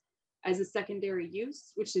unit as a secondary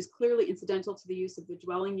use, which is clearly incidental to the use of the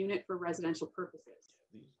dwelling unit for residential purposes.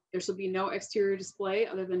 There shall be no exterior display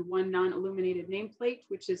other than one non-illuminated nameplate,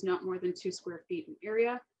 which is not more than 2 square feet in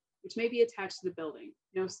area, which may be attached to the building.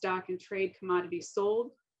 No stock and trade commodities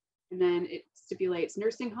sold. And then it stipulates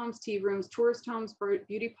nursing homes, tea rooms, tourist homes,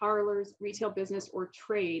 beauty parlors, retail business, or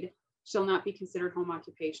trade shall not be considered home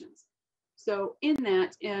occupations. So in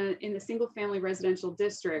that, in the single family residential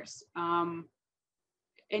districts,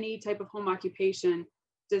 any type of home occupation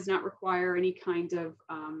does not require any kind of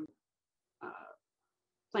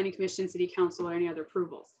planning commission, city council, or any other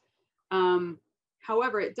approvals.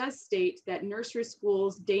 However, it does state that nursery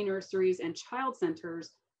schools, day nurseries, and child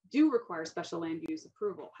centers do require special land use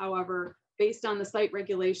approval. However, based on the site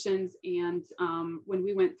regulations and when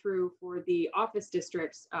we went through for the office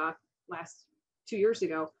districts last 2 years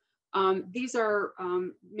ago, these are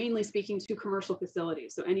mainly speaking to commercial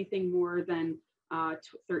facilities. So anything more than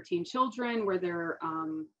 13 children where they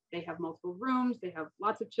have multiple rooms, they have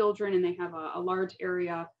lots of children, and they have a large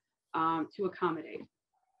area to accommodate.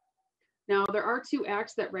 Now, there are 2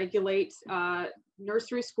 acts that regulate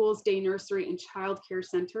nursery schools, day nursery, and child care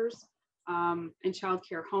centers and child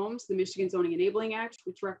care homes. The Michigan Zoning Enabling Act,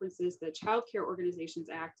 which references the Child Care Organizations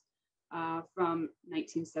Act from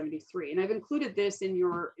 1973. And I've included this in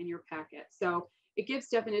your packet. So it gives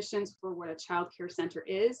definitions for what a child care center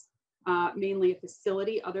is. Mainly a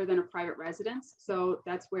facility other than a private residence. So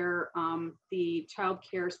that's where the child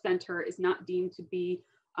care center is not deemed to be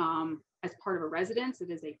as part of a residence. It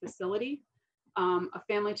is a facility, a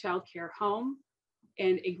family child care home,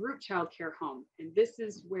 and a group child care home. And this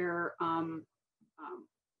is where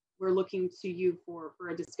we're looking to you for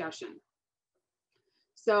a discussion.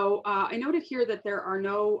 So I noted here that there are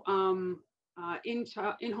no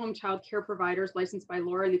in-home child care providers licensed by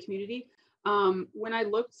Laura in the community. When I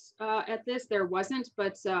looked at this, there wasn't,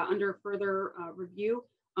 but under further review,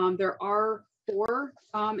 there are 4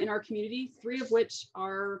 in our community, 3 of which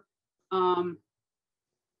are, there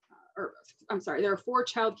are 4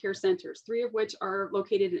 child care centers, 3 of which are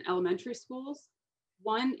located in elementary schools.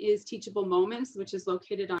 1 is Teachable Moments, which is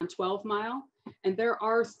located on 12 Mile, and there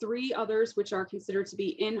are 3 others which are considered to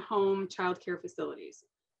be in-home child care facilities.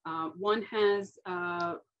 1 has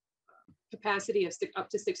capacity of up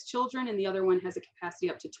to 6 children, and the other one has a capacity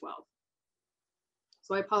up to 12.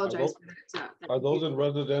 So I apologize for that. Are those in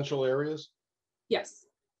residential areas? Yes.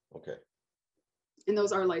 Okay. And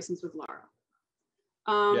those are licensed with Laura.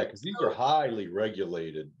 Yeah, because these are highly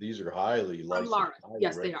regulated. These are highly licensed. Laura.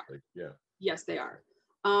 Yes, they are. Yeah. Yes, they are.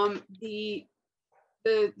 The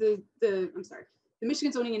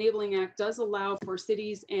Michigan Zoning Enabling Act does allow for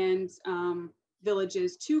cities and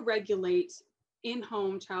villages to regulate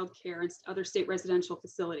in-home child care and other state residential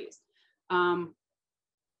facilities.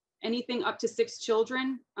 Anything up to 6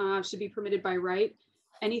 children should be permitted by right.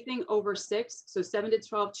 Anything over 6, so 7 to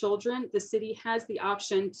 12 children, the city has the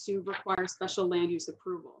option to require special land use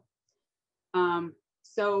approval.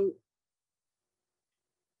 So,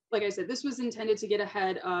 like I said, this was intended to get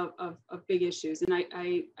ahead of big issues, and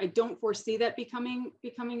I don't foresee that becoming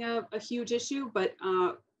a huge issue, but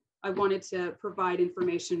I wanted to provide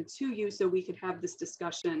information to you so we could have this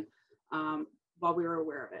discussion while we were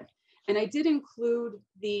aware of it. And I did include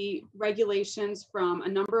the regulations from a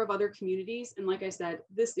number of other communities. And like I said,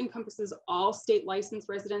 this encompasses all state licensed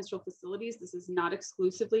residential facilities. This is not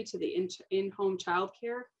exclusively to the in-home child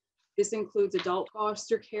care. This includes adult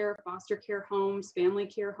foster care homes, family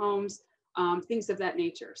care homes, things of that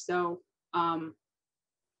nature. So,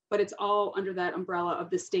 but it's all under that umbrella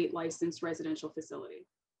of the state licensed residential facility.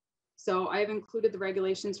 So I have included the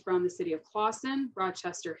regulations from the city of Clawson,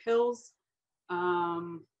 Rochester Hills,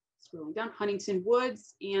 scrolling down, Huntington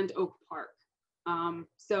Woods, and Oak Park.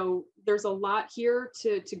 So there's a lot here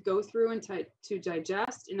to go through and to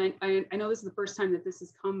digest. And I know this is the first time that this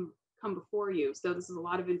has come before you. So this is a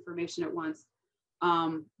lot of information at once.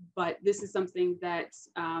 But this is something that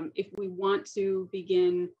if we want to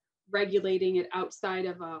begin regulating it outside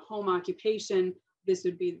of a home occupation, this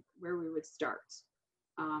would be where we would start.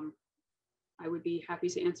 I would be happy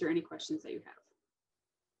to answer any questions that you have.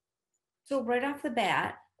 So right off the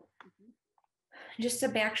bat, just to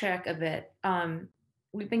backtrack a bit,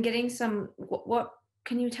 we've been getting some, what,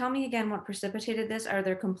 can you tell me again what precipitated this? Are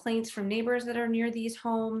there complaints from neighbors that are near these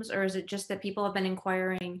homes, or is it just that people have been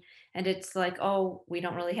inquiring and it's like, oh, we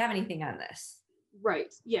don't really have anything on this?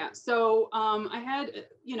 Right. Yeah. So I had,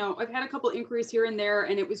 I've had a couple inquiries here and there,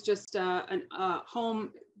 and it was just a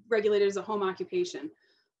home regulated as a home occupation.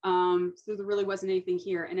 So there really wasn't anything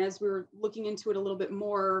here. And as we were looking into it a little bit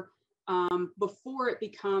more, before it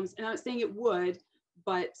becomes, and I'm not saying it would,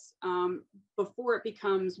 but before it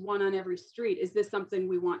becomes one on every street, is this something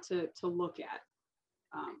we want to look at?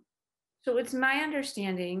 So it's my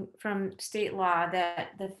understanding from state law that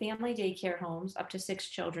the family daycare homes up to 6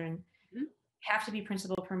 children have to be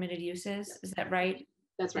principal permitted uses. Is that right?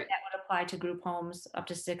 That's right. And that would apply to group homes up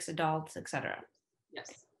to 6 adults, et cetera.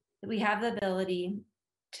 Yes. We have the ability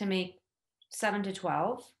to make 7 to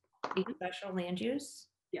 12 a special land use.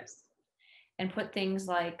 Yes. And put things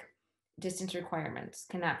like distance requirements,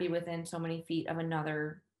 cannot be within so many feet of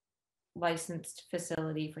another licensed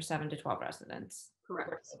facility for 7 to 12 residents.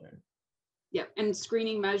 Correct. Yeah, and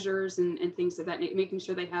screening measures and things of that, making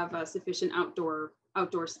sure they have sufficient outdoor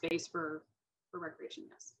space for recreation.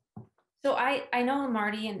 Yes. So I know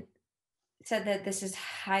Marty said that this is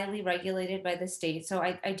highly regulated by the state. So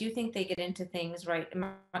I do think they get into things, right?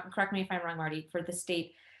 Correct me if I'm wrong, Marty, for the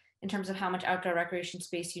state in terms of how much outdoor recreation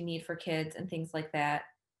space you need for kids and things like that.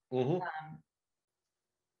 Oh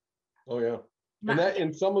yeah, and that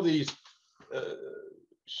in some of these,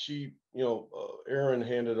 Erin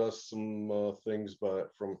handed us some things,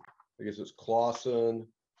 but from, I guess it's Clawson,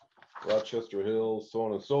 Rochester Hills, so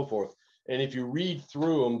on and so forth. And if you read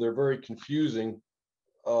through them, they're very confusing.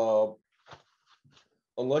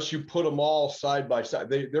 Unless you put them all side by side,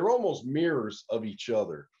 they're almost mirrors of each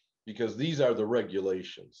other, because these are the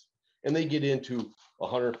regulations, and they get into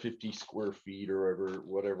 150 square feet or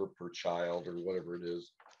whatever per child or whatever it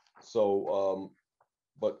is. So,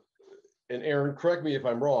 and Erin, correct me if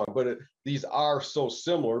I'm wrong, but these are so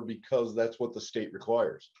similar because that's what the state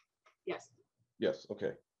requires. Yes. Yes.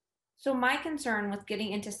 Okay. So my concern with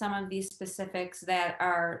getting into some of these specifics that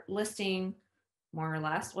are listing more or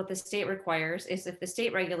less what the state requires is if the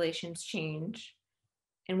state regulations change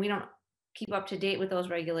and we don't keep up to date with those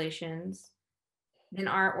regulations, then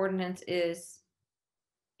our ordinance is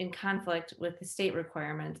in conflict with the state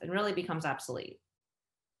requirements and really becomes obsolete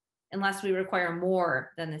unless we require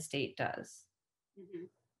more than the state does.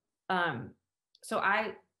 So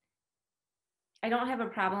I don't have a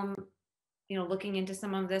problem, looking into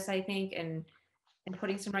some of this, I think, and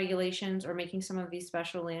putting some regulations or making some of these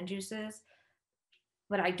special land uses.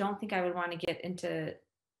 But I don't think I would want to get into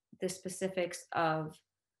the specifics of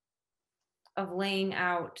laying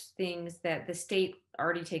out things that the state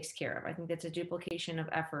already takes care of. I think that's a duplication of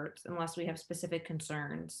efforts unless we have specific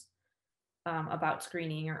concerns about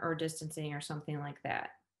screening or distancing or something like that.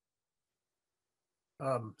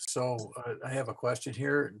 So I have a question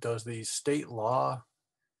here. Does the state law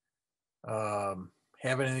have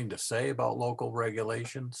anything to say about local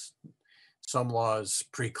regulations? Some laws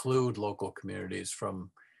preclude local communities from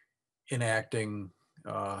enacting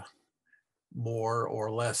more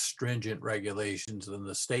or less stringent regulations than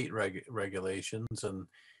the state regulations, and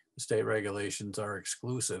the state regulations are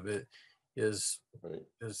exclusive. It is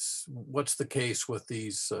what's the case with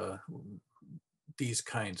these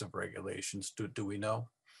kinds of regulations? Do we know?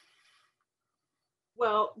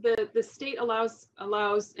 Well, the state allows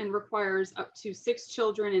and requires up to 6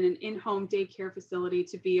 children in an in-home daycare facility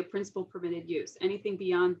to be a principal permitted use. Anything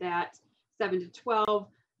beyond that, 7 to 12,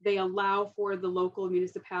 they allow for the local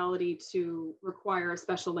municipality to require a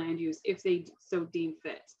special land use if they so deem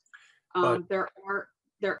fit. There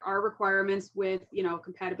are requirements with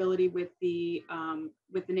compatibility with the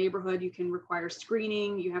neighborhood. You can require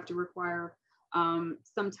screening. You have to require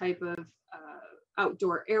some type of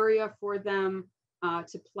outdoor area for them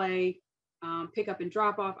to play, pick up and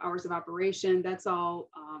drop off, hours of operation. That's all.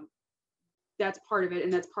 That's part of it,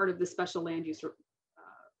 and that's part of the special land use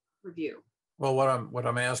review. Well, what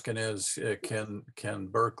I'm asking is, can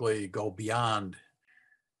Berkley go beyond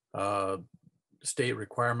state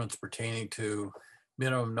requirements pertaining to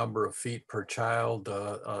minimum number of feet per child,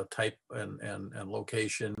 type and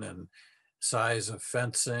location and size of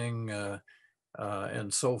fencing,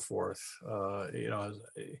 and so forth? What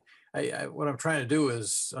I'm trying to do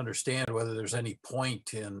is understand whether there's any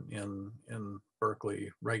point in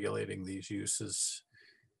Berkley regulating these uses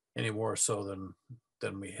any more so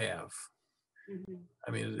than we have.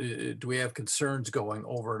 I mean, do we have concerns going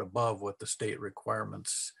over and above what the state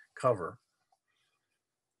requirements cover?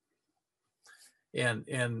 And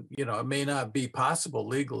it may not be possible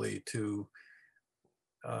legally to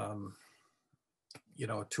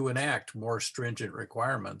to enact more stringent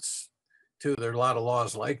requirements too. There are a lot of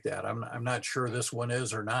laws like that. I'm not sure this one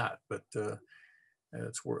is or not, but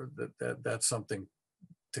it's worth that's something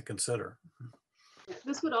to consider.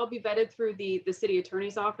 This would all be vetted through the city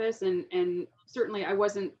attorney's office, and certainly I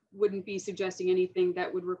wouldn't be suggesting anything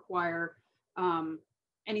that would require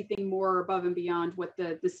anything more above and beyond what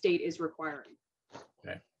the state is requiring.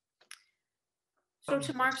 Okay. So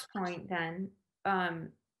to Mark's point then,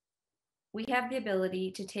 we have the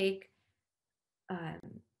ability to take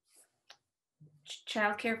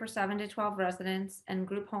childcare for 7 to 12 residents and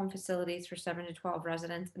group home facilities for 7 to 12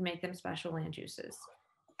 residents and make them special land uses.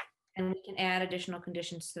 And we can add additional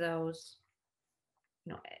conditions to those,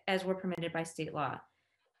 as we're permitted by state law.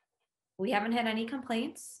 We haven't had any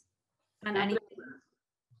complaints on any,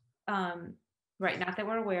 right, not that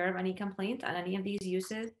we're aware of any complaints on any of these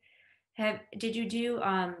uses. Did you do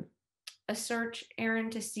a search, Aaron,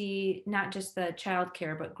 to see not just the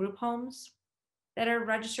childcare, but group homes that are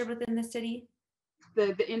registered within the city?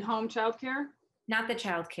 The in-home childcare? Not the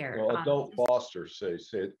childcare. Well, adult foster, say,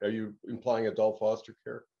 are you implying adult foster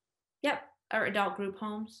care? Yep, or adult group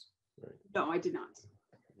homes. Right. No, I did not.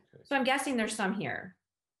 Okay. So I'm guessing there's some here.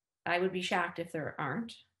 I would be shocked if there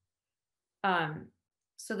aren't.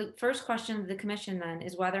 So the first question of the commission then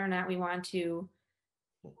is whether or not we want to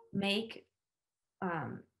make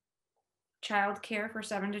child care for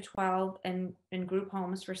 7 to 12 and group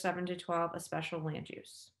homes for 7 to 12 a special land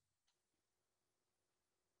use.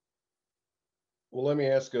 Well, let me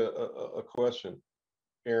ask a question.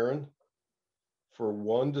 Aaron, for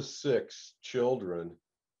 1 to 6 children,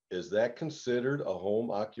 is that considered a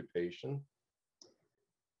home occupation?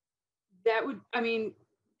 That would,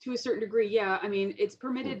 to a certain degree, yeah. It's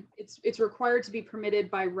permitted, it's required to be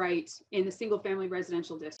permitted by right in the single family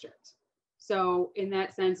residential district. So in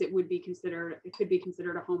that sense, it could be considered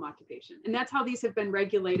a home occupation. And that's how these have been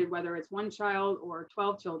regulated, whether it's 1 child or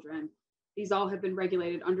 12 children. These all have been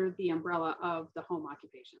regulated under the umbrella of the home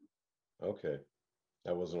occupation. Okay.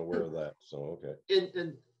 I wasn't aware of that, so okay.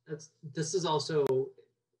 And this is also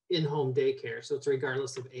in-home daycare, so it's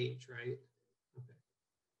regardless of age, right? Okay.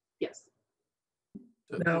 Yes.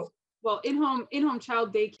 Now, well, in-home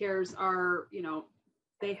child daycares are,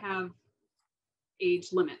 they have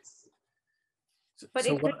age limits. But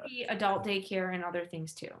it could be adult daycare and other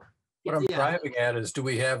things too. What I'm driving at is, do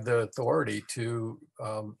we have the authority to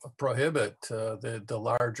prohibit the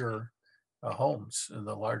larger homes and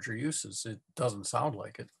the larger uses? It doesn't sound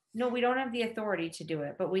like it. No, we don't have the authority to do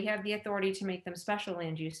it, but we have the authority to make them special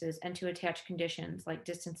land uses and to attach conditions like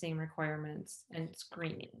distancing requirements and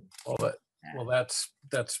screening. Well, that's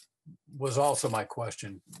was also my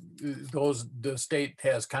question. The state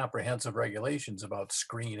has comprehensive regulations about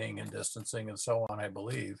screening and distancing and so on, I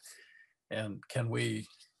believe. And can we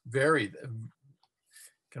vary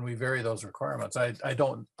those requirements? I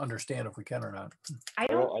don't understand if we can or not. I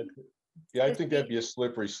think that'd be a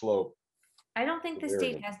slippery slope. I don't think the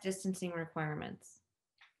state has distancing requirements.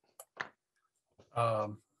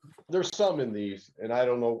 There's some in these, and I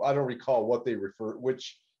don't know, I don't recall what they refer,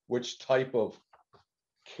 which type of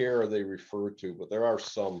care they refer to, but there are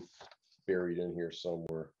some buried in here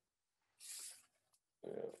somewhere.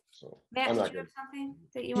 Yeah, so Matt, did you have something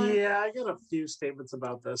that you want? Yeah, I got a few statements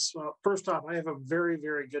about this. Well, first off, I have a very,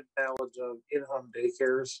 very good knowledge of in-home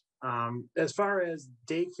daycares. As far as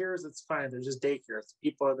daycares, it's fine. They're just daycares.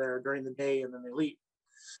 People are there during the day and then they leave.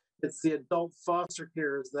 It's the adult foster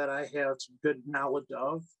cares that I have some good knowledge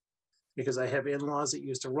of because I have in-laws that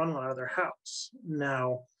used to run one out of their house.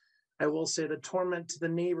 Now, I will say the torment to the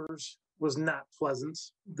neighbors was not pleasant.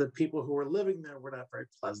 The people who were living there were not very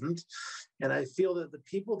pleasant. And I feel that the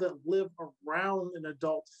people that live around an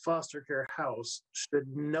adult foster care house should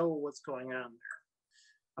know what's going on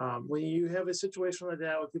there. When you have a situation like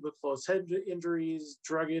that with people with closed head injuries,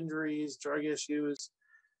 drug issues,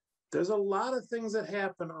 there's a lot of things that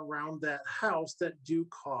happen around that house that do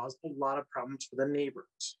cause a lot of problems for the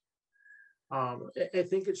neighbors. I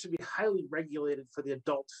think it should be highly regulated for the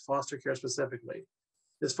adult foster care specifically.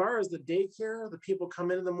 As far as the daycare, the people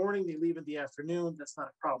come in the morning, they leave in the afternoon. That's not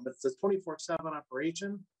a problem. But it's a 24/7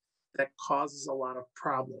 operation that causes a lot of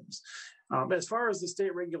problems. As far as the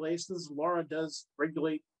state regulations, Laura does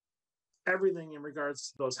regulate everything in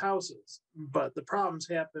regards to those houses. But the problems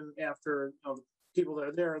happen after the people that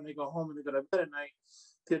are there and they go home and they go to bed at night.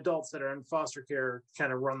 The adults that are in foster care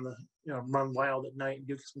kind of run wild at night and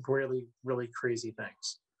do some really, really crazy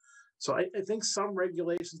things. So I think some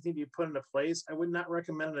regulations need to be put into place. I would not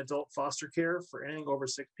recommend an adult foster care for anything over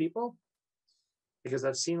 6 people because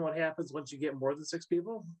I've seen what happens once you get more than 6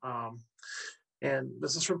 people. And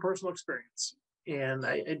this is from personal experience. And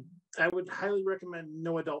I would highly recommend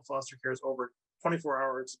no adult foster care is over 24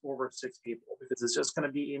 hours over 6 people, because it's just going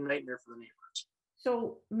to be a nightmare for the neighbors.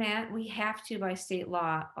 So Matt, we have to, by state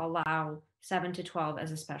law, allow 7 to 12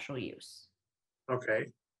 as a special use. Okay.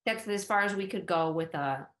 That's as far as we could go with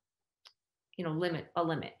a, limit.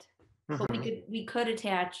 But we could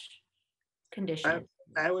attach conditions.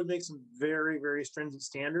 I would make some very, very stringent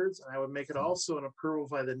standards, and I would make it also an approval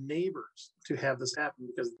by the neighbors to have this happen,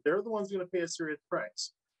 because they're the ones going to pay a serious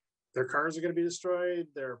price. Their cars are going to be destroyed.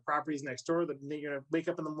 Their properties next door, they're going to wake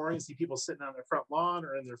up in the morning and see people sitting on their front lawn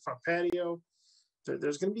or in their front patio.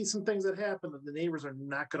 There's going to be some things that happen that the neighbors are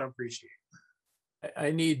not going to appreciate.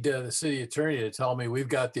 I need the city attorney to tell me we've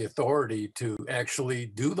got the authority to actually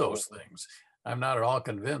do those things. I'm not at all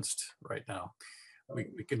convinced right now. We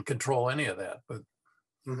can control any of that, but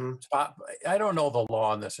I don't know the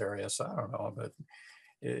law in this area, so I don't know, but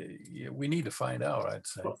we need to find out, I'd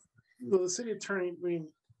say. Well, the city attorney, I mean,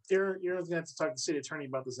 Aaron's going to have to talk to the city attorney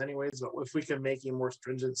about this anyways, but if we can make a more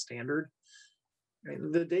stringent standard, I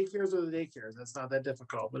mean, the daycares are the daycares. That's not that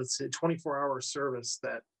difficult, but it's a 24-hour service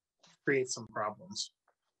that creates some problems.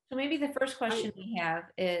 So maybe the first question we have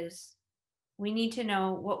is, we need to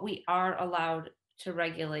know what we are allowed to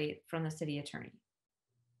regulate from the city attorney.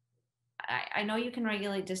 I know you can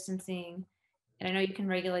regulate distancing, and I know you can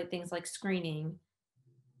regulate things like screening,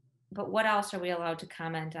 but what else are we allowed to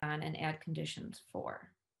comment on and add conditions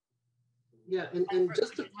for? Yeah, and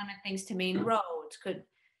just to limit things to main roads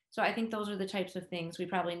so I think those are the types of things we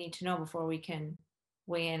probably need to know before we can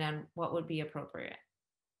weigh in on what would be appropriate.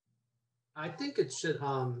 I think it should,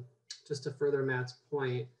 just to further Matt's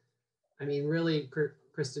point, I mean, really,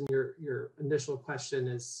 Kristen, your initial question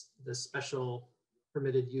is the special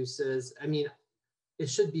permitted uses. I mean, it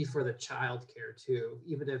should be for the child care too,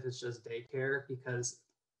 even if it's just daycare, because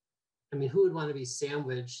I mean, who would want to be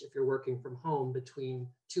sandwiched if you're working from home between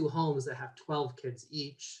 2 homes that have 12 kids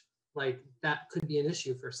each? Like, that could be an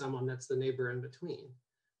issue for someone that's the neighbor in between.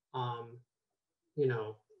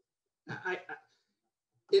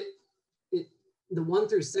 The 1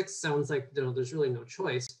 through 6 sounds like, there's really no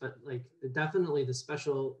choice, but like definitely the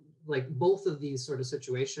special, like both of these sort of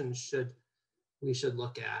situations we should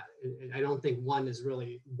look at. I don't think one is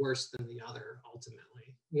really worse than the other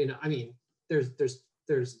ultimately. I mean, there's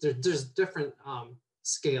different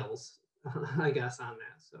scales, I guess, on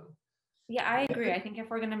that. So yeah, I agree. I think if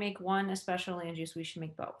we're going to make one a special land use, we should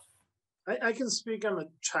make both. I can speak on the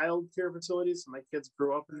child care facilities. My kids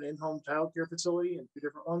grew up in an in-home child care facility and 2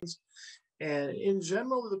 different ones. And in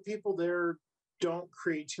general, the people there don't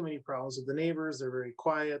create too many problems with the neighbors. They're very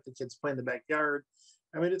quiet. The kids play in the backyard.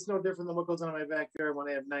 I mean, it's no different than what goes on in my backyard when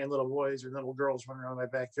I have 9 little boys or little girls running around my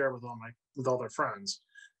backyard with all their friends.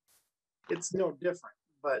 It's no different,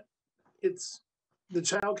 but the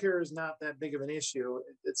child care is not that big of an issue.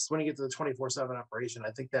 It's when you get to the 24/7 operation,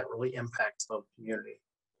 I think that really impacts the community.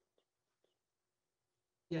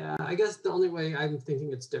 Yeah, I guess the only way I'm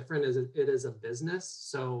thinking it's different is it is a business.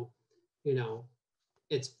 So,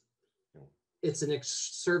 it's an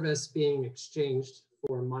service being exchanged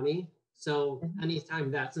for money. So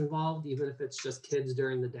anytime that's involved, even if it's just kids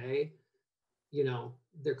during the day,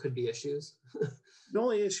 there could be issues. The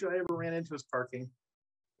only issue I ever ran into is parking.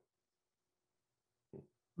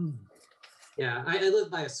 Yeah, I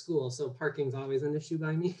live by a school, so parking's always an issue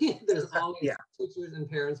by me. There's always teachers and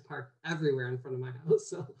parents parked everywhere in front of my house.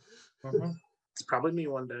 So it's probably me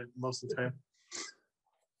one day, most of the time.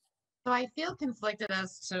 So I feel conflicted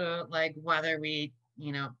as to like whether we,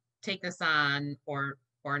 take this on or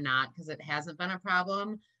not, because it hasn't been a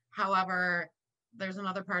problem. However, there's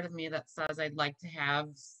another part of me that says I'd like to have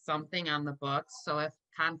something on the books. So if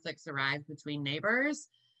conflicts arise between neighbors,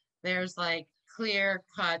 there's like clear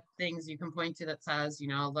cut things you can point to that says,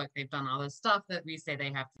 look, they've done all this stuff that we say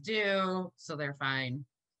they have to do, so they're fine.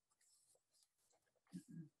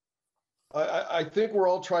 I think we're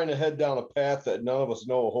all trying to head down a path that none of us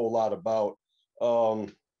know a whole lot about.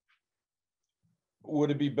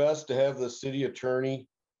 Would it be best to have the city attorney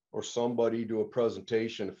or somebody do a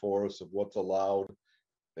presentation for us of what's allowed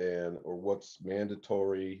or what's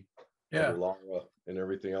mandatory, and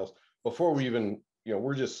everything else before we even,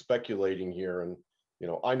 we're just speculating here, and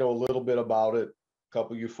I know a little bit about it. A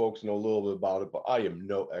couple of you folks know a little bit about it, but I am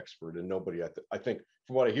no expert, and nobody, I think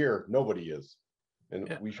from what I hear, nobody is.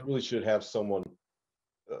 And we really should have someone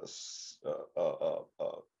set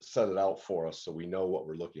it out for us so we know what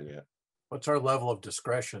we're looking at. What's our level of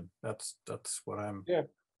discretion? That's what I'm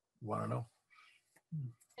want to know.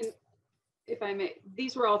 And if I may,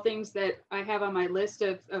 these were all things that I have on my list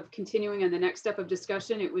of continuing on the next step of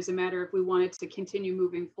discussion. It was a matter if we wanted to continue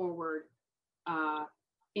moving forward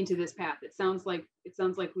into this path. It sounds like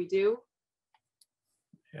we do.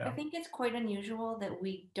 I Yeah, think it's quite unusual that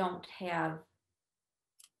we don't have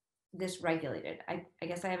this regulated. I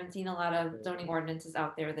guess I haven't seen a lot of zoning ordinances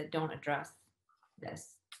out there that don't address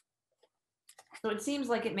this. So it seems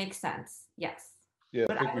like it makes sense, yes. Yeah,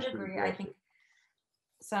 But think I we would should agree, I address think it.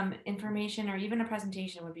 some information or even a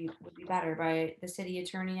presentation would be better by the city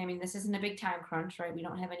attorney. I mean, this isn't a big time crunch, right? We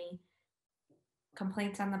don't have any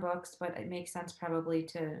complaints on the books, but it makes sense probably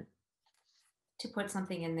to put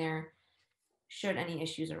something in there should any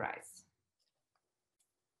issues arise.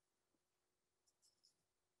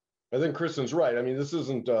 I think Kristen's right. I mean, this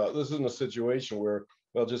isn't a situation where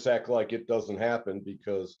they'll just act like it doesn't happen,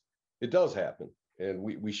 because it does happen, and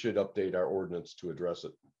we should update our ordinance to address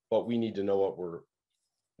it. But we need to know what we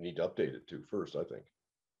need to update it to first, I think.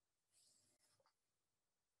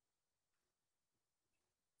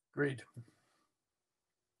 agreed.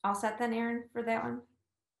 All set then, Aaron, for that one?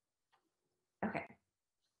 Okay.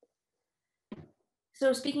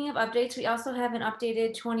 So speaking of updates, we also have an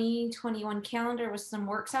updated 2021 calendar with some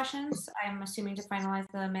work sessions. I'm assuming to finalize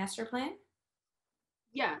the master plan.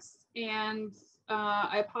 Yes, and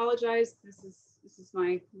I apologize. This is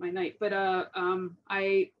my night, but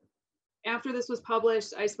I after this was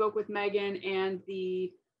published, I spoke with Megan, and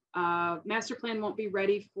the master plan won't be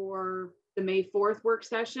ready for the May 4th work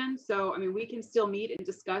session. So I mean, we can still meet and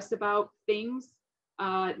discuss about things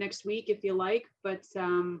next week if you like, but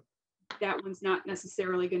that one's not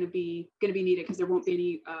necessarily going to be needed because there won't be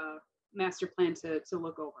any master plan to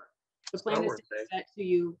look over. The plan is to be sent to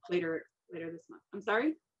you later this month. I'm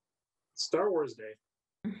sorry? Star Wars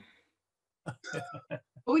Day.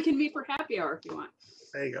 Well, we can meet for happy hour if you want.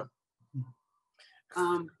 There you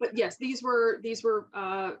go. But yes, these were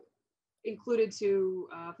included to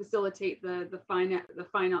facilitate the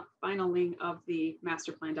finaling of the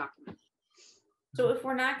master plan document. So if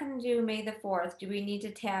we're not going to do May the 4th, do we need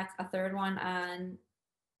to tack a third one on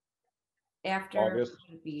after August.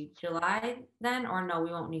 would be July then, or no,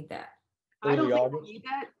 we won't need that? I don't Early think we'll August? need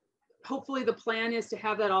that. Hopefully the plan is to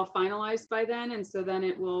have that all finalized by then. And so then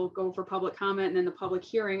it will go for public comment and then the public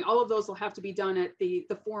hearing. All of those will have to be done at the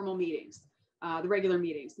formal meetings, the regular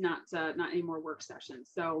meetings, not any more work sessions.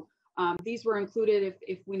 So these were included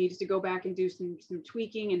if we needed to go back and do some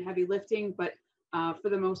tweaking and heavy lifting, but for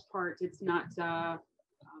the most part, it's not, a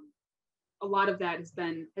lot of that has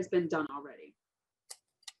been done already.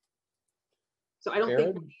 So I don't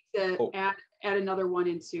think we need to add another one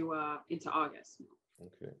into August.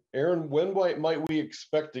 Okay, Aaron, when might we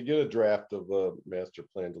expect to get a draft of a master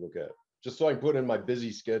plan to look at? Just so I can put in my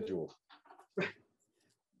busy schedule.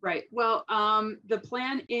 Right. Well, the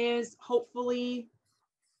plan is hopefully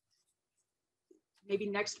maybe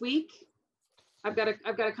next week. I've got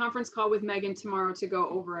a conference call with Megan tomorrow to go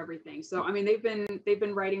over everything. So I mean, they've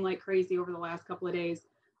been writing like crazy over the last couple of days.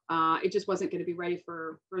 It just wasn't going to be ready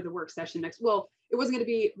for the work session next. Well, it wasn't going to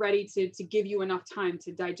be ready to give you enough time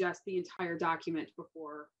to digest the entire document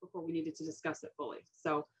before we needed to discuss it fully.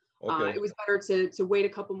 So Okay. it was better to wait a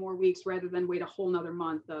couple more weeks rather than wait a whole nother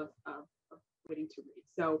month of waiting to read.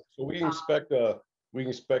 So we can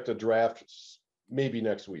expect a draft maybe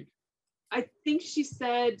next week. I think she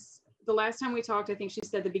said the last time we talked, I think she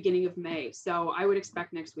said the beginning of May. So I would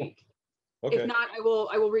expect next week. Okay. If not, I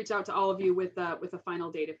will reach out to all of you with a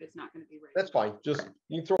final date if it's not going to be ready. That's fine. Just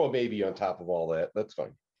you can throw a maybe on top of all that. That's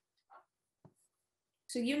fine.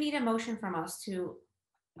 So you need a motion from us to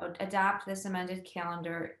adopt this amended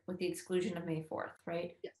calendar with the exclusion of May 4th,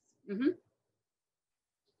 right? Yes. Mm-hmm.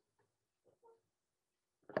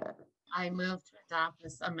 I move to adopt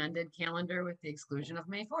this amended calendar with the exclusion of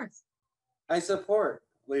May 4th. I support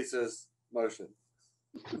Lisa's motion.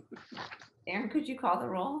 Aaron, could you call the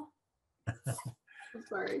roll? I'm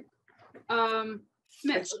sorry.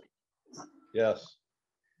 Smith. Yes.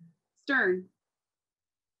 Stern.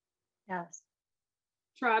 Yes.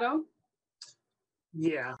 Trotto.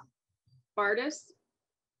 Yeah. Bardis.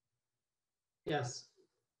 Yes.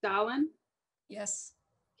 Dahlin. Yes.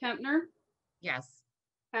 Kempner. Yes.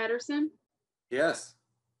 Patterson. Yes.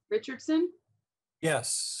 Richardson.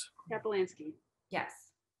 Yes. Kapelansky. Yes.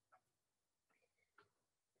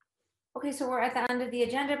 Okay, so we're at the end of the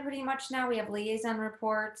agenda pretty much now. We have liaison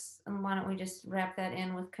reports, and why don't we just wrap that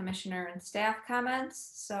in with commissioner and staff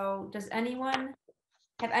comments? So does anyone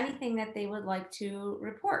have anything that they would like to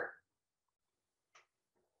report?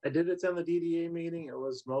 I did attend the DDA meeting. It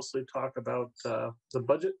was mostly talk about the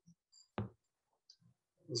budget. It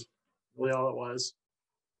was really all it was.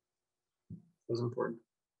 It was important.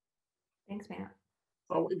 Thanks, Matt.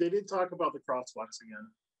 Oh, they did talk about the crosswalks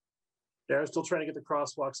again. They're still trying to get the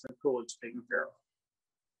crosswalks in the Coolidge taken care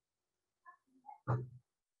of.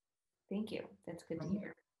 Thank you. That's good to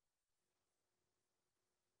hear.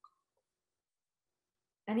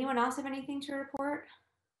 Anyone else have anything to report?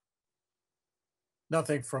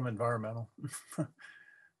 Nothing from environmental.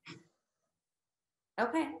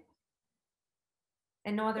 Okay.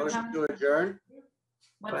 And no other Motion to comments? adjourn?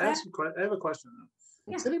 What's I that? have a question.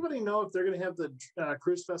 Does anybody know if they're going to have the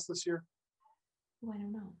Cruise Fest this year? Oh, I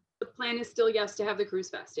don't know. The plan is still, yes, to have the Cruise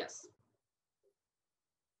Fest. Yes.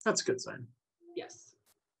 That's a good sign. Yes.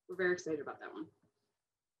 We're very excited about that one.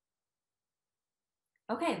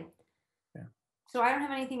 Okay. Yeah. So I don't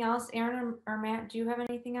have anything else. Aaron or Matt, do you have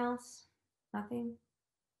anything else? Nothing?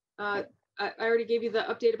 I already gave you the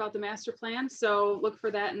update about the master plan, so look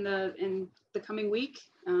for that in the coming week.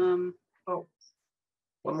 Oh,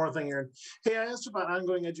 one more thing, Aaron. Hey, I asked about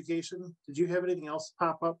ongoing education. Did you have anything else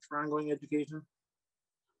pop up for ongoing education?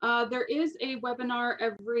 There is a webinar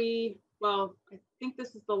I think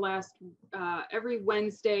this is the last, every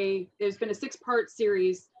Wednesday. There's been a 6-part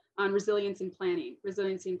series on resiliency and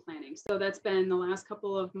planning. So that's been the last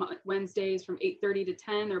couple of Wednesdays from 8:30 to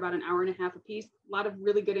 10. They're about an hour and a half a piece. A lot of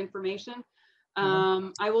really good information.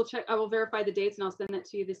 I will verify the dates and I'll send that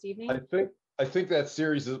to you this evening. I think that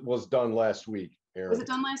series was done last week, Aaron. Was it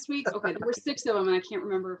done last week? Okay, there were 6 of them and I can't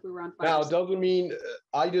remember if we were on 5. Now, it doesn't mean,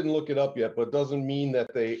 I didn't look it up yet, but it doesn't mean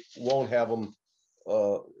that they won't have them,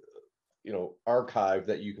 archived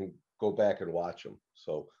that you can go back and watch them.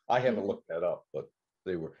 So I haven't looked that up, but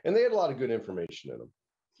they had a lot of good information in them.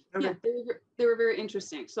 Yeah, they were very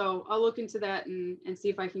interesting. So I'll look into that and see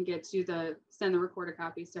if I can get to send the recorded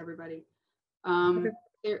copies to everybody.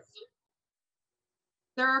 There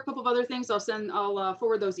are a couple of other things I'll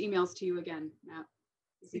forward those emails to you again, Matt.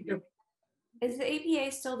 Is the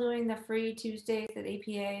APA still doing the free Tuesdays at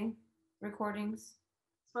APA recordings?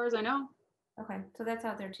 As far as I know. Okay, so that's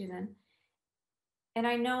out there too then. And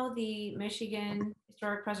I know the Michigan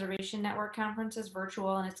Historic Preservation Network conference is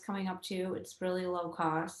virtual and it's coming up too. It's really low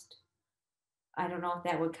cost. I don't know if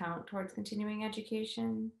that would count towards continuing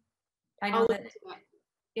education. I know that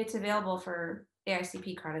it's available for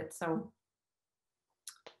AICP credits, so.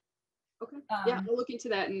 Okay, yeah, I'll look into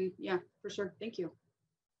that and yeah, for sure. Thank you.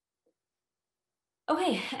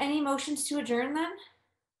 Okay, any motions to adjourn then?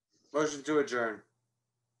 Motion to adjourn.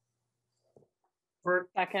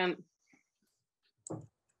 Second.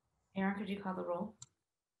 Aaron, could you call the roll?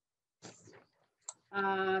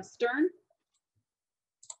 Stern?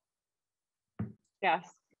 Yes.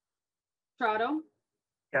 Trotto?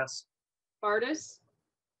 Yes. Bardis?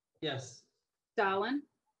 Yes. Dahlin?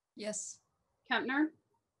 Yes. Kempner?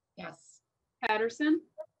 Yes. Patterson?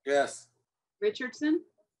 Yes. Richardson?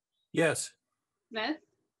 Yes. Smith?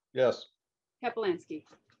 Yes. Kapelanski?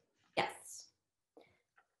 Yes.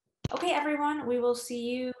 Okay, everyone, we will see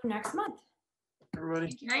you next month. Everybody.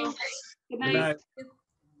 Thank you. Good Good night. night.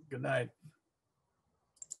 Good night.